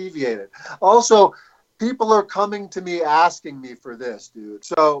and alleviate it. Also, people are coming to me asking me for this, dude.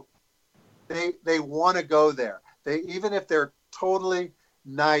 So they want to go there. Even if they're totally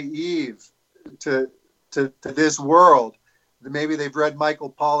naive to this world, maybe they've read Michael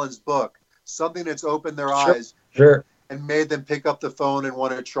Pollan's book, something that's opened their eyes and made them pick up the phone and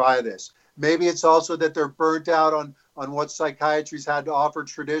want to try this. Maybe it's also that they're burnt out on what psychiatry's had to offer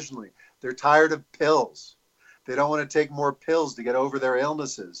traditionally. They're tired of pills. They don't want to take more pills to get over their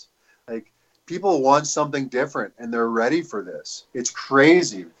illnesses. Like, people want something different, and they're ready for this. It's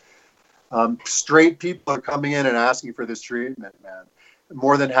crazy. Straight people are coming in and asking for this treatment, man.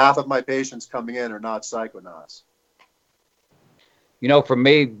 More than half of my patients coming in are not psychonauts. For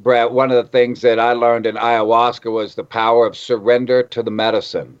me, Brett, one of the things that I learned in ayahuasca was the power of surrender to the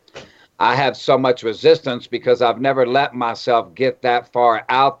medicine. I have so much resistance because I've never let myself get that far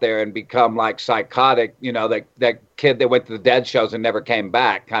out there and become like psychotic, that kid that went to the Dead shows and never came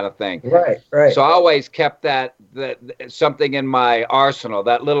back kind of thing. Right. So I always kept that something in my arsenal,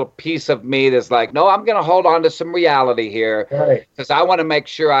 that little piece of me that's like, no, I'm going to hold on to some reality here because I want to make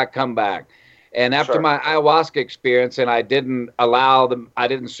sure I come back. And after my ayahuasca experience, and I didn't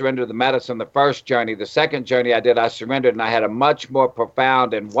surrender the medicine the first journey. The second journey I surrendered, and I had a much more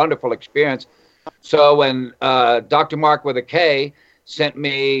profound and wonderful experience. So when Dr. Mark with a K sent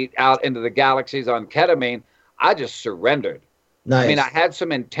me out into the galaxies on ketamine, I just surrendered. Nice. I mean, I had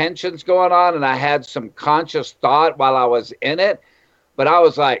some intentions going on, and I had some conscious thought while I was in it, but I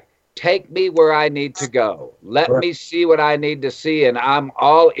was like, take me where I need to go. Let me see what I need to see. And I'm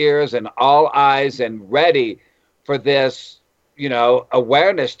all ears and all eyes and ready for this,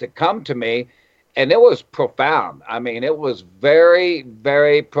 awareness to come to me. And it was profound. I mean, it was very,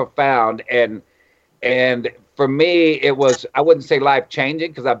 very profound. And for me, it was, I wouldn't say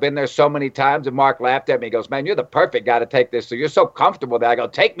life-changing because I've been there so many times. And Mark laughed at me. He goes, man, you're the perfect guy to take this. So you're so comfortable that I go,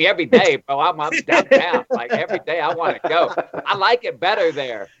 take me every day, bro. I'm downtown. Like every day I want to go. I like it better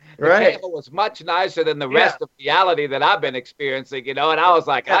there. The cable was much nicer than the rest of reality that I've been experiencing, and I was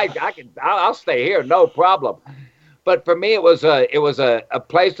like, I'll stay here, no problem. But for me, it was a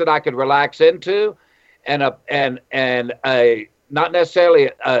place that I could relax into, and a not necessarily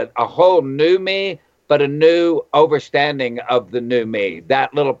a whole new me, but a new understanding of the new me,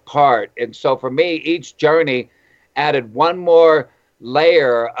 that little part. And so for me, each journey added one more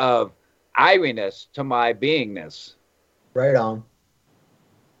layer of iriness to my beingness. Right on.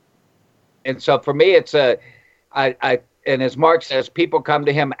 And so for me, it's and as Mark says, people come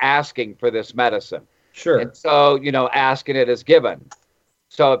to him asking for this medicine. Sure. And so, asking it is given.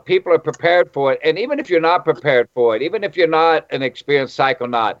 So if people are prepared for it, and even if you're not prepared for it, even if you're not an experienced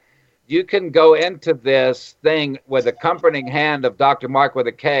psychonaut, you can go into this thing with a comforting hand of Dr. Mark with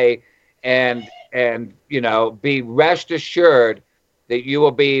a K, and be rest assured that you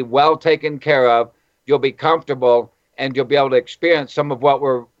will be well taken care of, you'll be comfortable, and you'll be able to experience some of what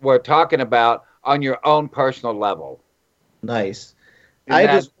we're talking about on your own personal level. Nice. I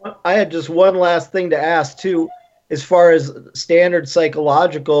had just one last thing to ask too, as far as standard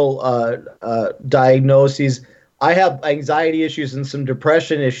psychological diagnoses. I have anxiety issues and some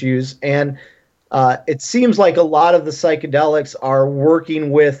depression issues, and it seems like a lot of the psychedelics are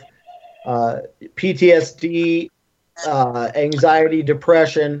working with PTSD, anxiety,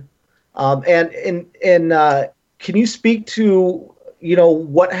 depression, and can you speak to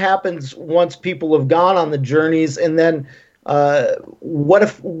what happens once people have gone on the journeys, and then what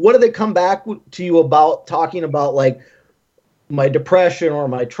do they come back to you about, talking about like my depression or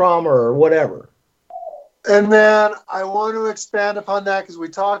my trauma or whatever? And then I want to expand upon that, because we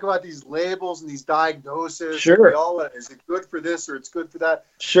talk about these labels and these diagnoses. Sure. We all, is it good for this or it's good for that?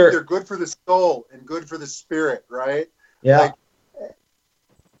 Sure. They're good for the soul and good for the spirit, right? Yeah.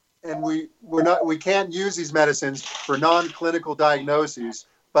 And we can't use these medicines for non-clinical diagnoses,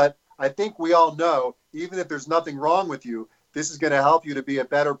 but I think we all know, even if there's nothing wrong with you, this is going to help you to be a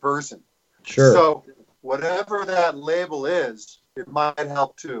better person. Sure. So whatever that label is, it might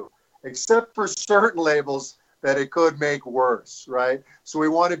help too, except for certain labels that it could make worse, right? So we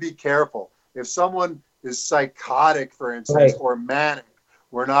want to be careful. If someone is psychotic, for instance, right, or manic,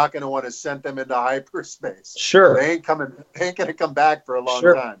 we're not going to want to send them into hyperspace. Sure. They ain't going to come back for a long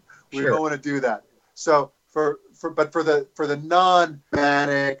Sure. time. We Sure. don't want to do that. So for the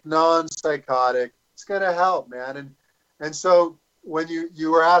non-manic, non-psychotic, it's going to help, man. And so when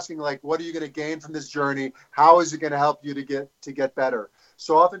you were asking, like, what are you going to gain from this journey? How is it going to help you to get better?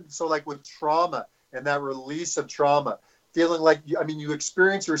 So like with trauma and that release of trauma, feeling like, you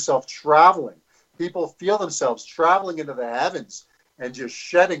experience yourself traveling. People feel themselves traveling into the heavens and just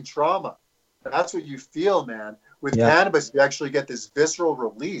shedding trauma. That's what you feel, man. With cannabis, you actually get this visceral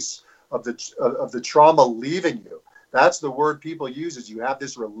release of the trauma leaving you. That's the word people use, is you have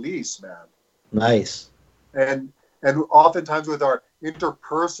this release, man. Nice. And oftentimes with our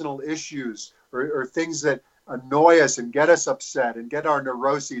interpersonal issues or things that annoy us and get us upset and get our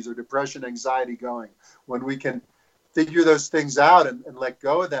neuroses or depression, anxiety going, when we can figure those things out and let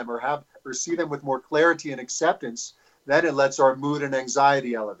go of them or see them with more clarity and acceptance, then it lets our mood and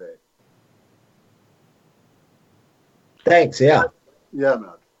anxiety elevate. Thanks. Yeah. Yeah,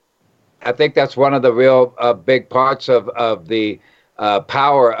 man. I think that's one of the real big parts of the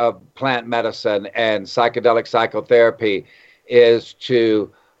power of plant medicine and psychedelic psychotherapy, is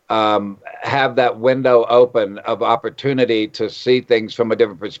to have that window open of opportunity to see things from a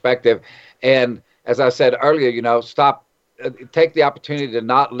different perspective. And as I said earlier, take the opportunity to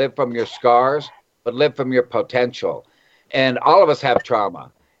not live from your scars, but live from your potential. And all of us have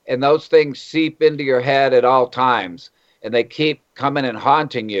trauma, and those things seep into your head at all times, and they keep coming and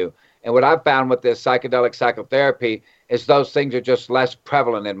haunting you. And what I've found with this psychedelic psychotherapy is those things are just less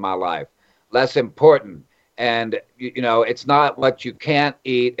prevalent in my life, less important. And, it's not what you can't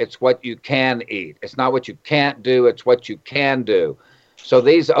eat, it's what you can eat. It's not what you can't do, it's what you can do. So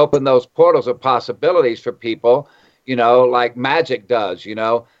these open those portals of possibilities for people, like magic does.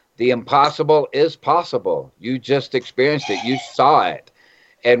 The impossible is possible. You just experienced it. You saw it.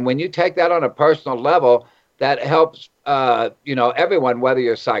 And when you take that on a personal level, that helps, everyone, whether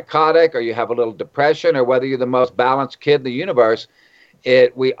you're psychotic or you have a little depression or whether you're the most balanced kid in the universe.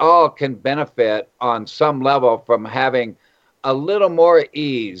 We all can benefit on some level from having a little more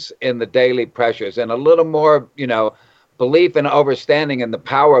ease in the daily pressures and a little more, belief and understanding in the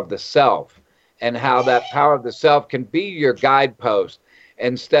power of the self, and how that power of the self can be your guidepost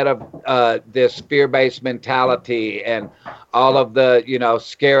instead of this fear-based mentality and all of the,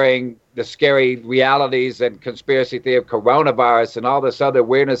 the scary realities and conspiracy theory of coronavirus and all this other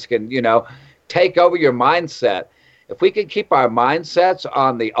weirdness can, take over your mindset. If we can keep our mindsets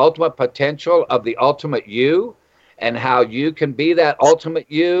on the ultimate potential of the ultimate you and how you can be that ultimate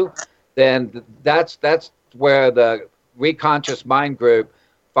you, then that's where the Reconscious Mind Group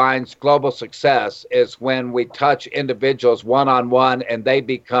finds global success, is when we touch individuals one-on-one and they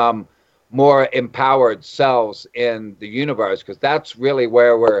become more empowered selves in the universe, because that's really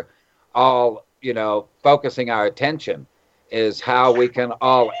where we're all, focusing our attention, is how we can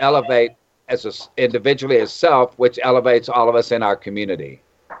all elevate individually as self, which elevates all of us in our community.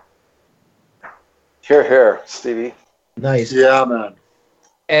 Hear, hear, Stevie. Nice. Yeah, man.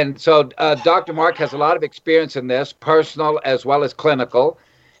 And so Dr. Mark has a lot of experience in this, personal as well as clinical.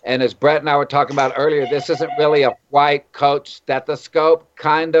 And as Brett and I were talking about earlier, this isn't really a white coat stethoscope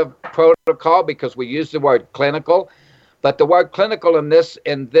kind of protocol because we use the word clinical. But the word clinical in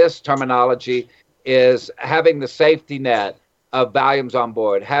this terminology is having the safety net of volumes on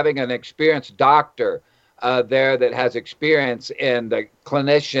board, having an experienced doctor there that has experience in the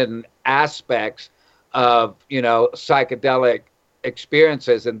clinician aspects of psychedelic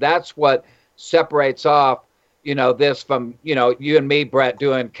experiences, and that's what separates off this from you and me, Brett,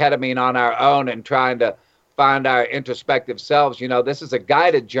 doing ketamine on our own and trying to find our introspective selves. This is a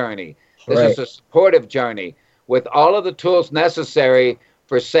guided journey. This Right. is a supportive journey with all of the tools necessary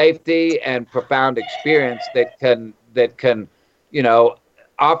for safety and profound experience that can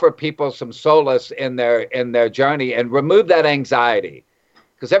offer people some solace in their journey and remove that anxiety.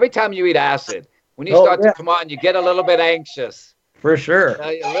 Because every time you eat acid, when you start to come on, you get a little bit anxious. For sure.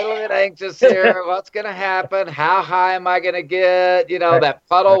 You're a little bit anxious here. What's going to happen? How high am I going to get? That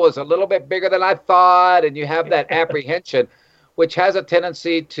puddle was a little bit bigger than I thought. And you have that apprehension, which has a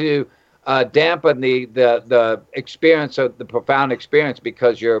tendency to dampen the experience of the profound experience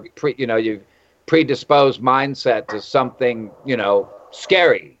because you've predisposed mindset to something,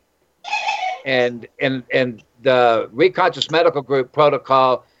 scary. And the Reconscious Medical Group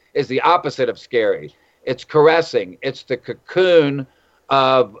protocol is the opposite of scary. It's caressing. It's the cocoon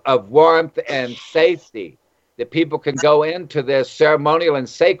of warmth and safety that people can go into this ceremonial and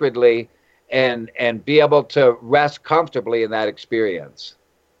sacredly and be able to rest comfortably in that experience.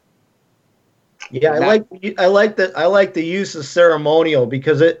 Yeah, I like the use of ceremonial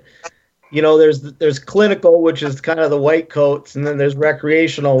because it, there's clinical, which is kind of the white coats, and then there's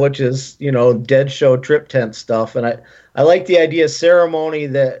recreational, which is dead show trip tent stuff. And I like the idea of ceremony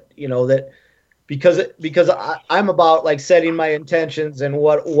that because I'm about like setting my intentions and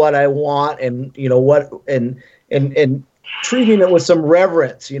what I want and and treating it with some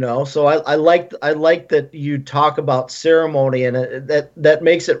reverence. So I like that you talk about ceremony, and that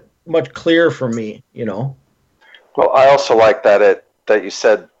makes it much clearer for me. Well, I also like that you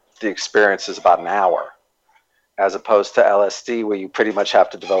said the experience is about an hour, as opposed to LSD, where you pretty much have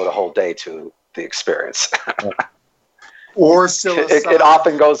to devote a whole day to the experience. Or it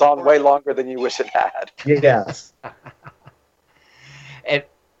often goes on way longer than you wish it had. Yes. And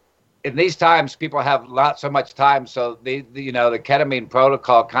in these times, people have not so much time, so the ketamine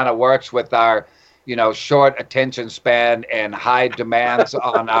protocol kind of works with our short attention span and high demands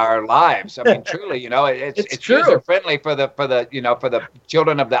on our lives. I mean, truly, it's user friendly for the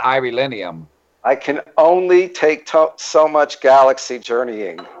children of the Irelium. I can only take so much galaxy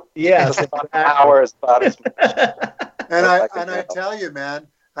journeying. Yes, exactly. An hour is about as much. And I tell you, man,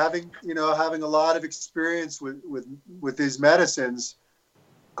 having a lot of experience with these medicines,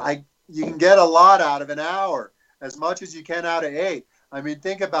 you can get a lot out of an hour, as much as you can out of 8. I mean,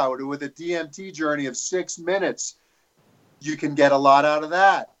 think about it. With a DMT journey of 6 minutes, you can get a lot out of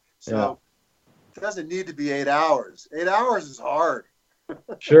that. So It doesn't need to be 8 hours. 8 hours is hard.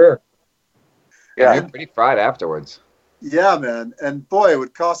 Sure. Yeah, you're pretty fried afterwards. Yeah, man. And boy, it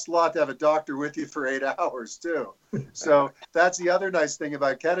would cost a lot to have a doctor with you for 8 hours, too. So that's the other nice thing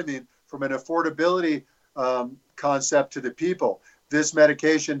about ketamine from an affordability concept to the people. This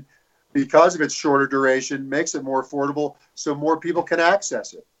medication, because of its shorter duration, makes it more affordable so more people can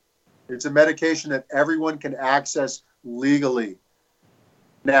access it. It's a medication that everyone can access legally.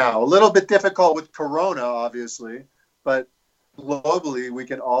 Now, a little bit difficult with Corona, obviously, but globally, we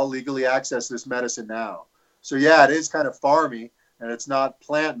can all legally access this medicine now. So yeah, it is kind of farmy, and it's not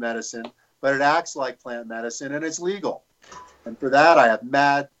plant medicine, but it acts like plant medicine, and it's legal. And for that, I have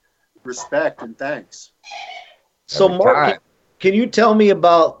mad respect and thanks. So, Mark, can you tell me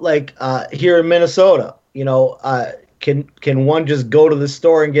about, like, here in Minnesota, can one just go to the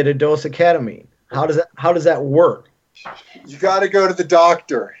store and get a dose of ketamine? How does that work? You got to go to the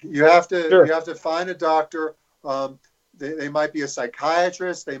doctor. You have to find a doctor. They might be a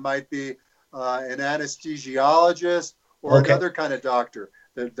psychiatrist. They might be an anesthesiologist or another kind of doctor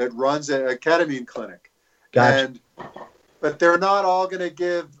that runs a ketamine clinic. Gotcha. But they're not all going to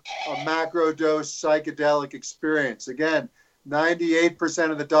give a macro dose psychedelic experience. Again,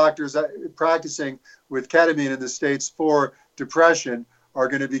 98% of the doctors practicing with ketamine in the states for depression are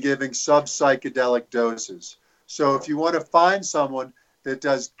going to be giving sub-psychedelic doses. So if you want to find someone that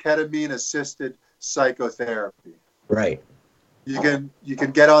does ketamine-assisted psychotherapy, right, you can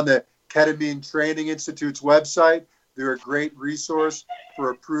get on the Ketamine Training Institute's website. They're a great resource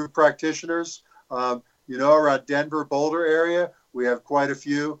for approved practitioners. Around Denver, Boulder area, we have quite a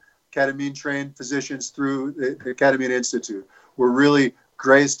few ketamine-trained physicians through the Ketamine Institute. We're really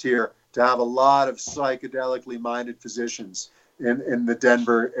graced here to have a lot of psychedelically minded physicians in the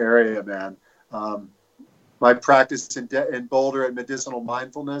Denver area, man. My practice in Boulder at Medicinal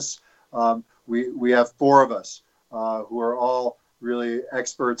Mindfulness, we have 4 of us who are all really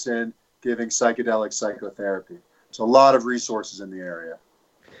experts in giving psychedelic psychotherapy. So a lot of resources in the area.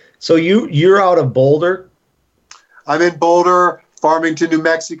 So you're out of Boulder? I'm in Boulder, Farmington, New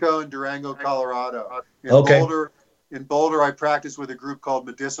Mexico, and Durango, Colorado. In Boulder, I practice with a group called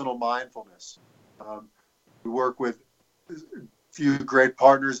Medicinal Mindfulness. We work with a few great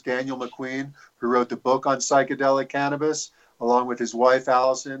partners, Daniel McQueen, who wrote the book on psychedelic cannabis, along with his wife,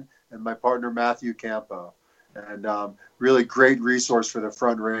 Allison, and my partner, Matthew Campo. And really great resource for the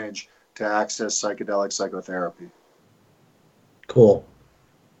Front Range to access psychedelic psychotherapy. Cool.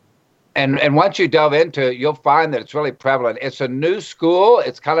 And once you delve into it, you'll find that it's really prevalent. It's a new school.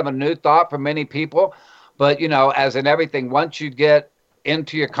 It's kind of a new thought for many people. But, as in everything, once you get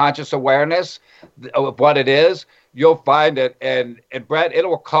into your conscious awareness of what it is, you'll find it. And Brett, it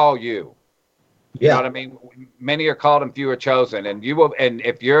will call you. You know what I mean? Many are called and few are chosen. And you will. And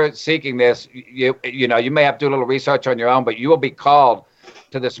if you're seeking this, you may have to do a little research on your own, but you will be called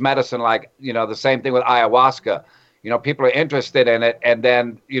to this medicine, like, the same thing with ayahuasca. People are interested in it, and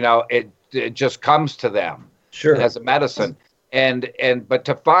then, it just comes to them as a medicine. But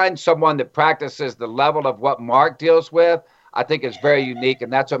to find someone that practices the level of what Mark deals with, I think is very unique.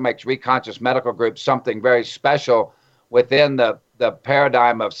 And that's what makes Reconscious Medical Group something very special within the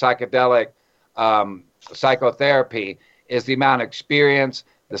paradigm of psychedelic psychotherapy, is the amount of experience,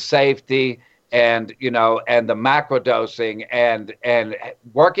 the safety, and the macro dosing, and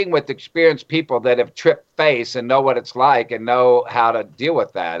working with experienced people that have tripped face and know what it's like and know how to deal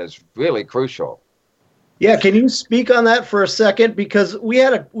with that is really crucial. Yeah, can you speak on that for a second? Because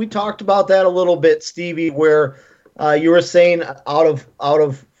we talked about that a little bit, Stevie, where you were saying out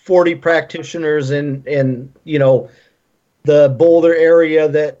of 40 practitioners in the Boulder area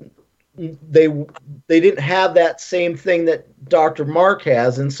that they didn't have that same thing that Dr. Mark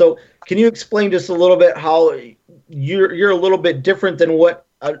has. And so can you explain just a little bit how you're a little bit different than what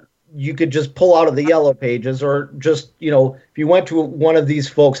you could just pull out of the yellow pages, or just, if you went to one of these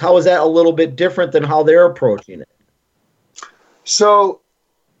folks, how is that a little bit different than how they're approaching it? So,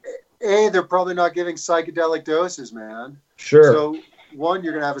 they're probably not giving psychedelic doses, man. Sure. So, 1,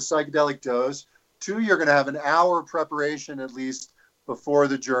 you're going to have a psychedelic dose. 2, you're going to have an hour preparation at least before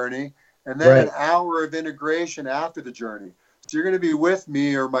the journey, and then an hour of integration after the journey. So you're going to be with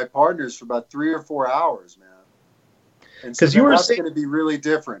me or my partners for about 3 or 4 hours, man. And so that's going to be really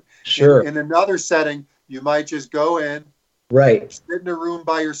different. Sure. In another setting, you might just go in, sit in a room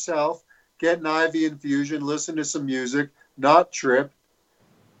by yourself, get an IV infusion, listen to some music, not trip,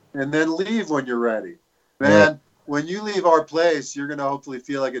 and then leave when you're ready. Man, when you leave our place, you're going to hopefully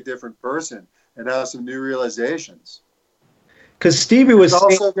feel like a different person and have some new realizations. Because Stevie was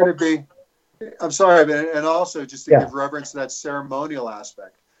also going to be, I'm sorry, but and also just to give reverence to that ceremonial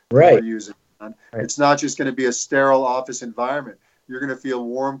aspect we're using. It's not just going to be a sterile office environment. You're going to feel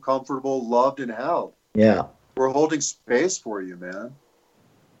warm, comfortable, loved, and held. Yeah. We're holding space for you, man.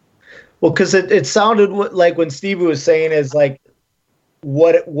 Well, because it sounded like when Stevie was saying is like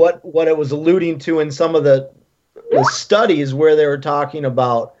what it was alluding to in some of the studies where they were talking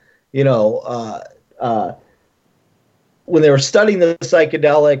about, when they were studying the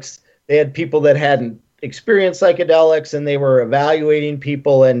psychedelics, they had people that hadn't experienced psychedelics, and they were evaluating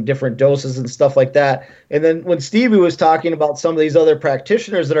people and different doses and stuff like that. And then when Stevie was talking about some of these other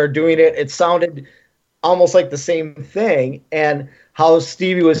practitioners that are doing it, it sounded almost like the same thing. And how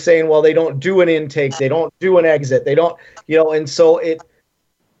Stevie was saying, well, they don't do an intake, they don't do an exit, they don't, and so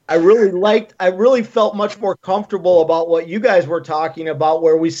I really felt much more comfortable about what you guys were talking about,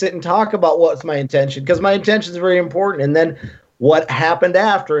 where we sit and talk about what's my intention, because my intention is very important. And then what happened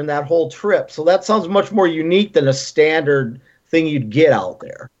after in that whole trip. So that sounds much more unique than a standard thing you'd get out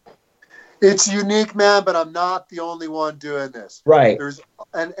there. It's unique, man, but I'm not the only one doing this. Right.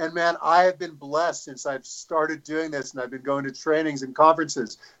 And man, I have been blessed since I've started doing this, and I've been going to trainings and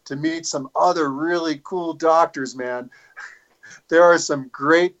conferences to meet some other really cool doctors, man. There are some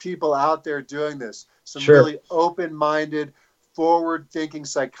great people out there doing this. Some really open-minded, forward-thinking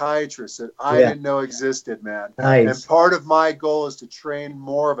psychiatrists that I didn't know existed, man. Nice. And part of my goal is to train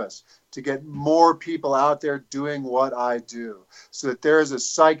more of us, to get more people out there doing what I do, so that there is a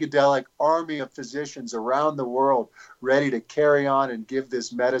psychedelic army of physicians around the world ready to carry on and give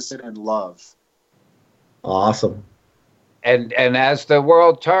this medicine and love. Awesome. And as the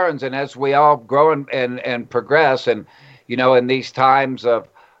world turns, and as we all grow and progress, and in these times of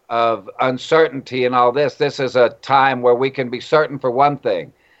of uncertainty and all this. This is a time where we can be certain for one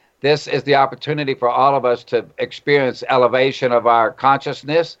thing. This is the opportunity for all of us to experience elevation of our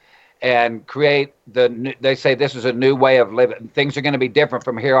consciousness and create they say this is a new way of living. Things are going to be different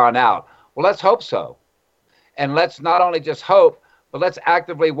from here on out. Well, let's hope so. And let's not only just hope, but let's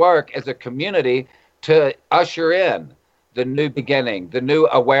actively work as a community to usher in the new beginning, the new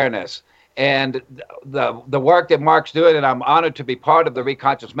awareness. And the work that Mark's doing, and I'm honored to be part of the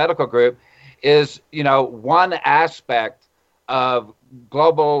Reconscious Medical Group, is, one aspect of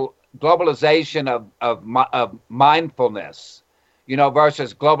globalization of mindfulness,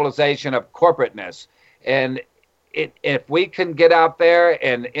 versus globalization of corporateness. And if we can get out there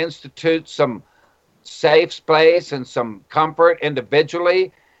and institute some safe space and some comfort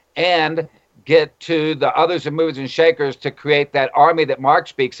individually, and get to the others and movers and shakers to create that army that Mark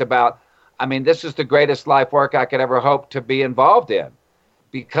speaks about, I mean, this is the greatest life work I could ever hope to be involved in.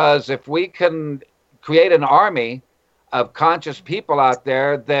 Because if we can create an army of conscious people out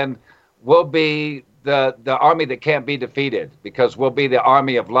there, then we'll be the army that can't be defeated, because we'll be the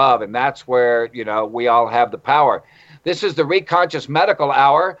army of love. And that's where, we all have the power. This is the Reconscious Medical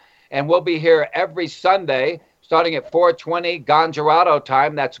Hour, and we'll be here every Sunday starting at 4:20 Ganjarato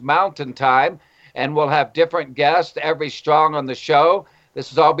time. That's Mountain Time. And we'll have different guests every strong on the show.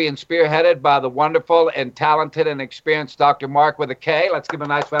 This is all being spearheaded by the wonderful and talented and experienced Dr. Mark with a K. Let's give a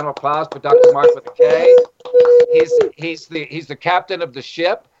nice round of applause for Dr. Mark with a K. He's the captain of the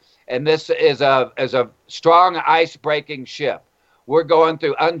ship, and this is a strong ice-breaking ship. We're going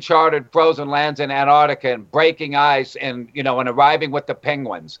through uncharted frozen lands in Antarctica and breaking ice and arriving with the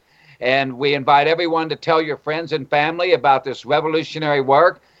penguins. And we invite everyone to tell your friends and family about this revolutionary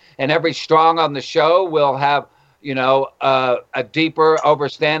work. And every strong on the show will have a deeper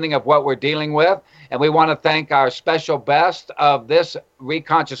understanding of what we're dealing with. And we want to thank our special best of this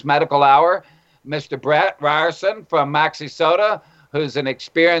Reconscious Medical Hour, Mr. Brett Ryerson from Maxi Soda, who's an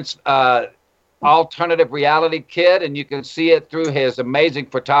experienced alternative reality kid, and you can see it through his amazing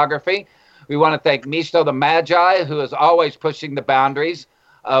photography. We want to thank Misto the Magi, who is always pushing the boundaries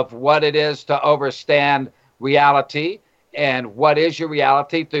of what it is to understand reality and what is your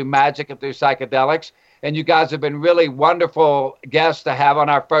reality through magic and through psychedelics. And you guys have been really wonderful guests to have on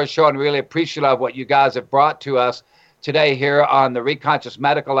our first show, and really appreciative of what you guys have brought to us today here on the Reconscious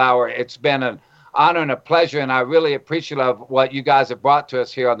Medical Hour. It's been an honor and a pleasure, and I really appreciate of what you guys have brought to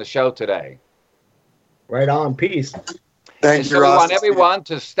us here on the show today. Right on. Peace. Thank you, We Ross. want everyone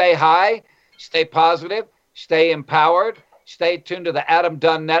to stay high, stay positive, stay empowered, stay tuned to the Adam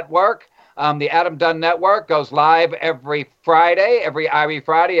Dunn Network. The Adam Dunn Network goes live every Friday at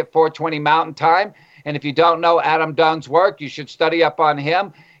 4:20 Mountain Time. And if you don't know Adam Dunn's work, you should study up on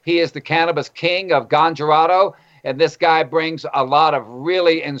him. He is the cannabis king of Ganjarato, and this guy brings a lot of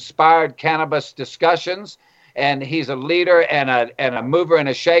really inspired cannabis discussions. And he's a leader and a mover and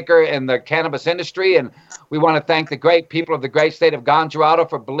a shaker in the cannabis industry. And we want to thank the great people of the great state of Ganjarato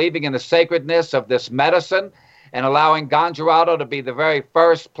for believing in the sacredness of this medicine and allowing Ganjarato to be the very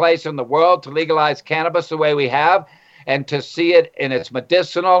first place in the world to legalize cannabis the way we have, and to see it in its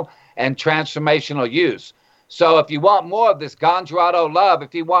medicinal and transformational use. So if you want more of this Ganjarato love,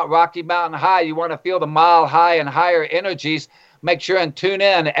 if you want Rocky Mountain High, you want to feel the mile high and higher energies, make sure and tune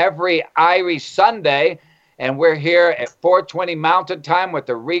in every Irish Sunday. And we're here at 4:20 Mountain Time with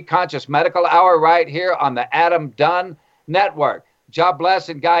the Reconscious Medical Hour right here on the Adam Dunn Network. God bless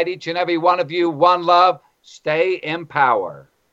and guide each and every one of you. One love. Stay in power.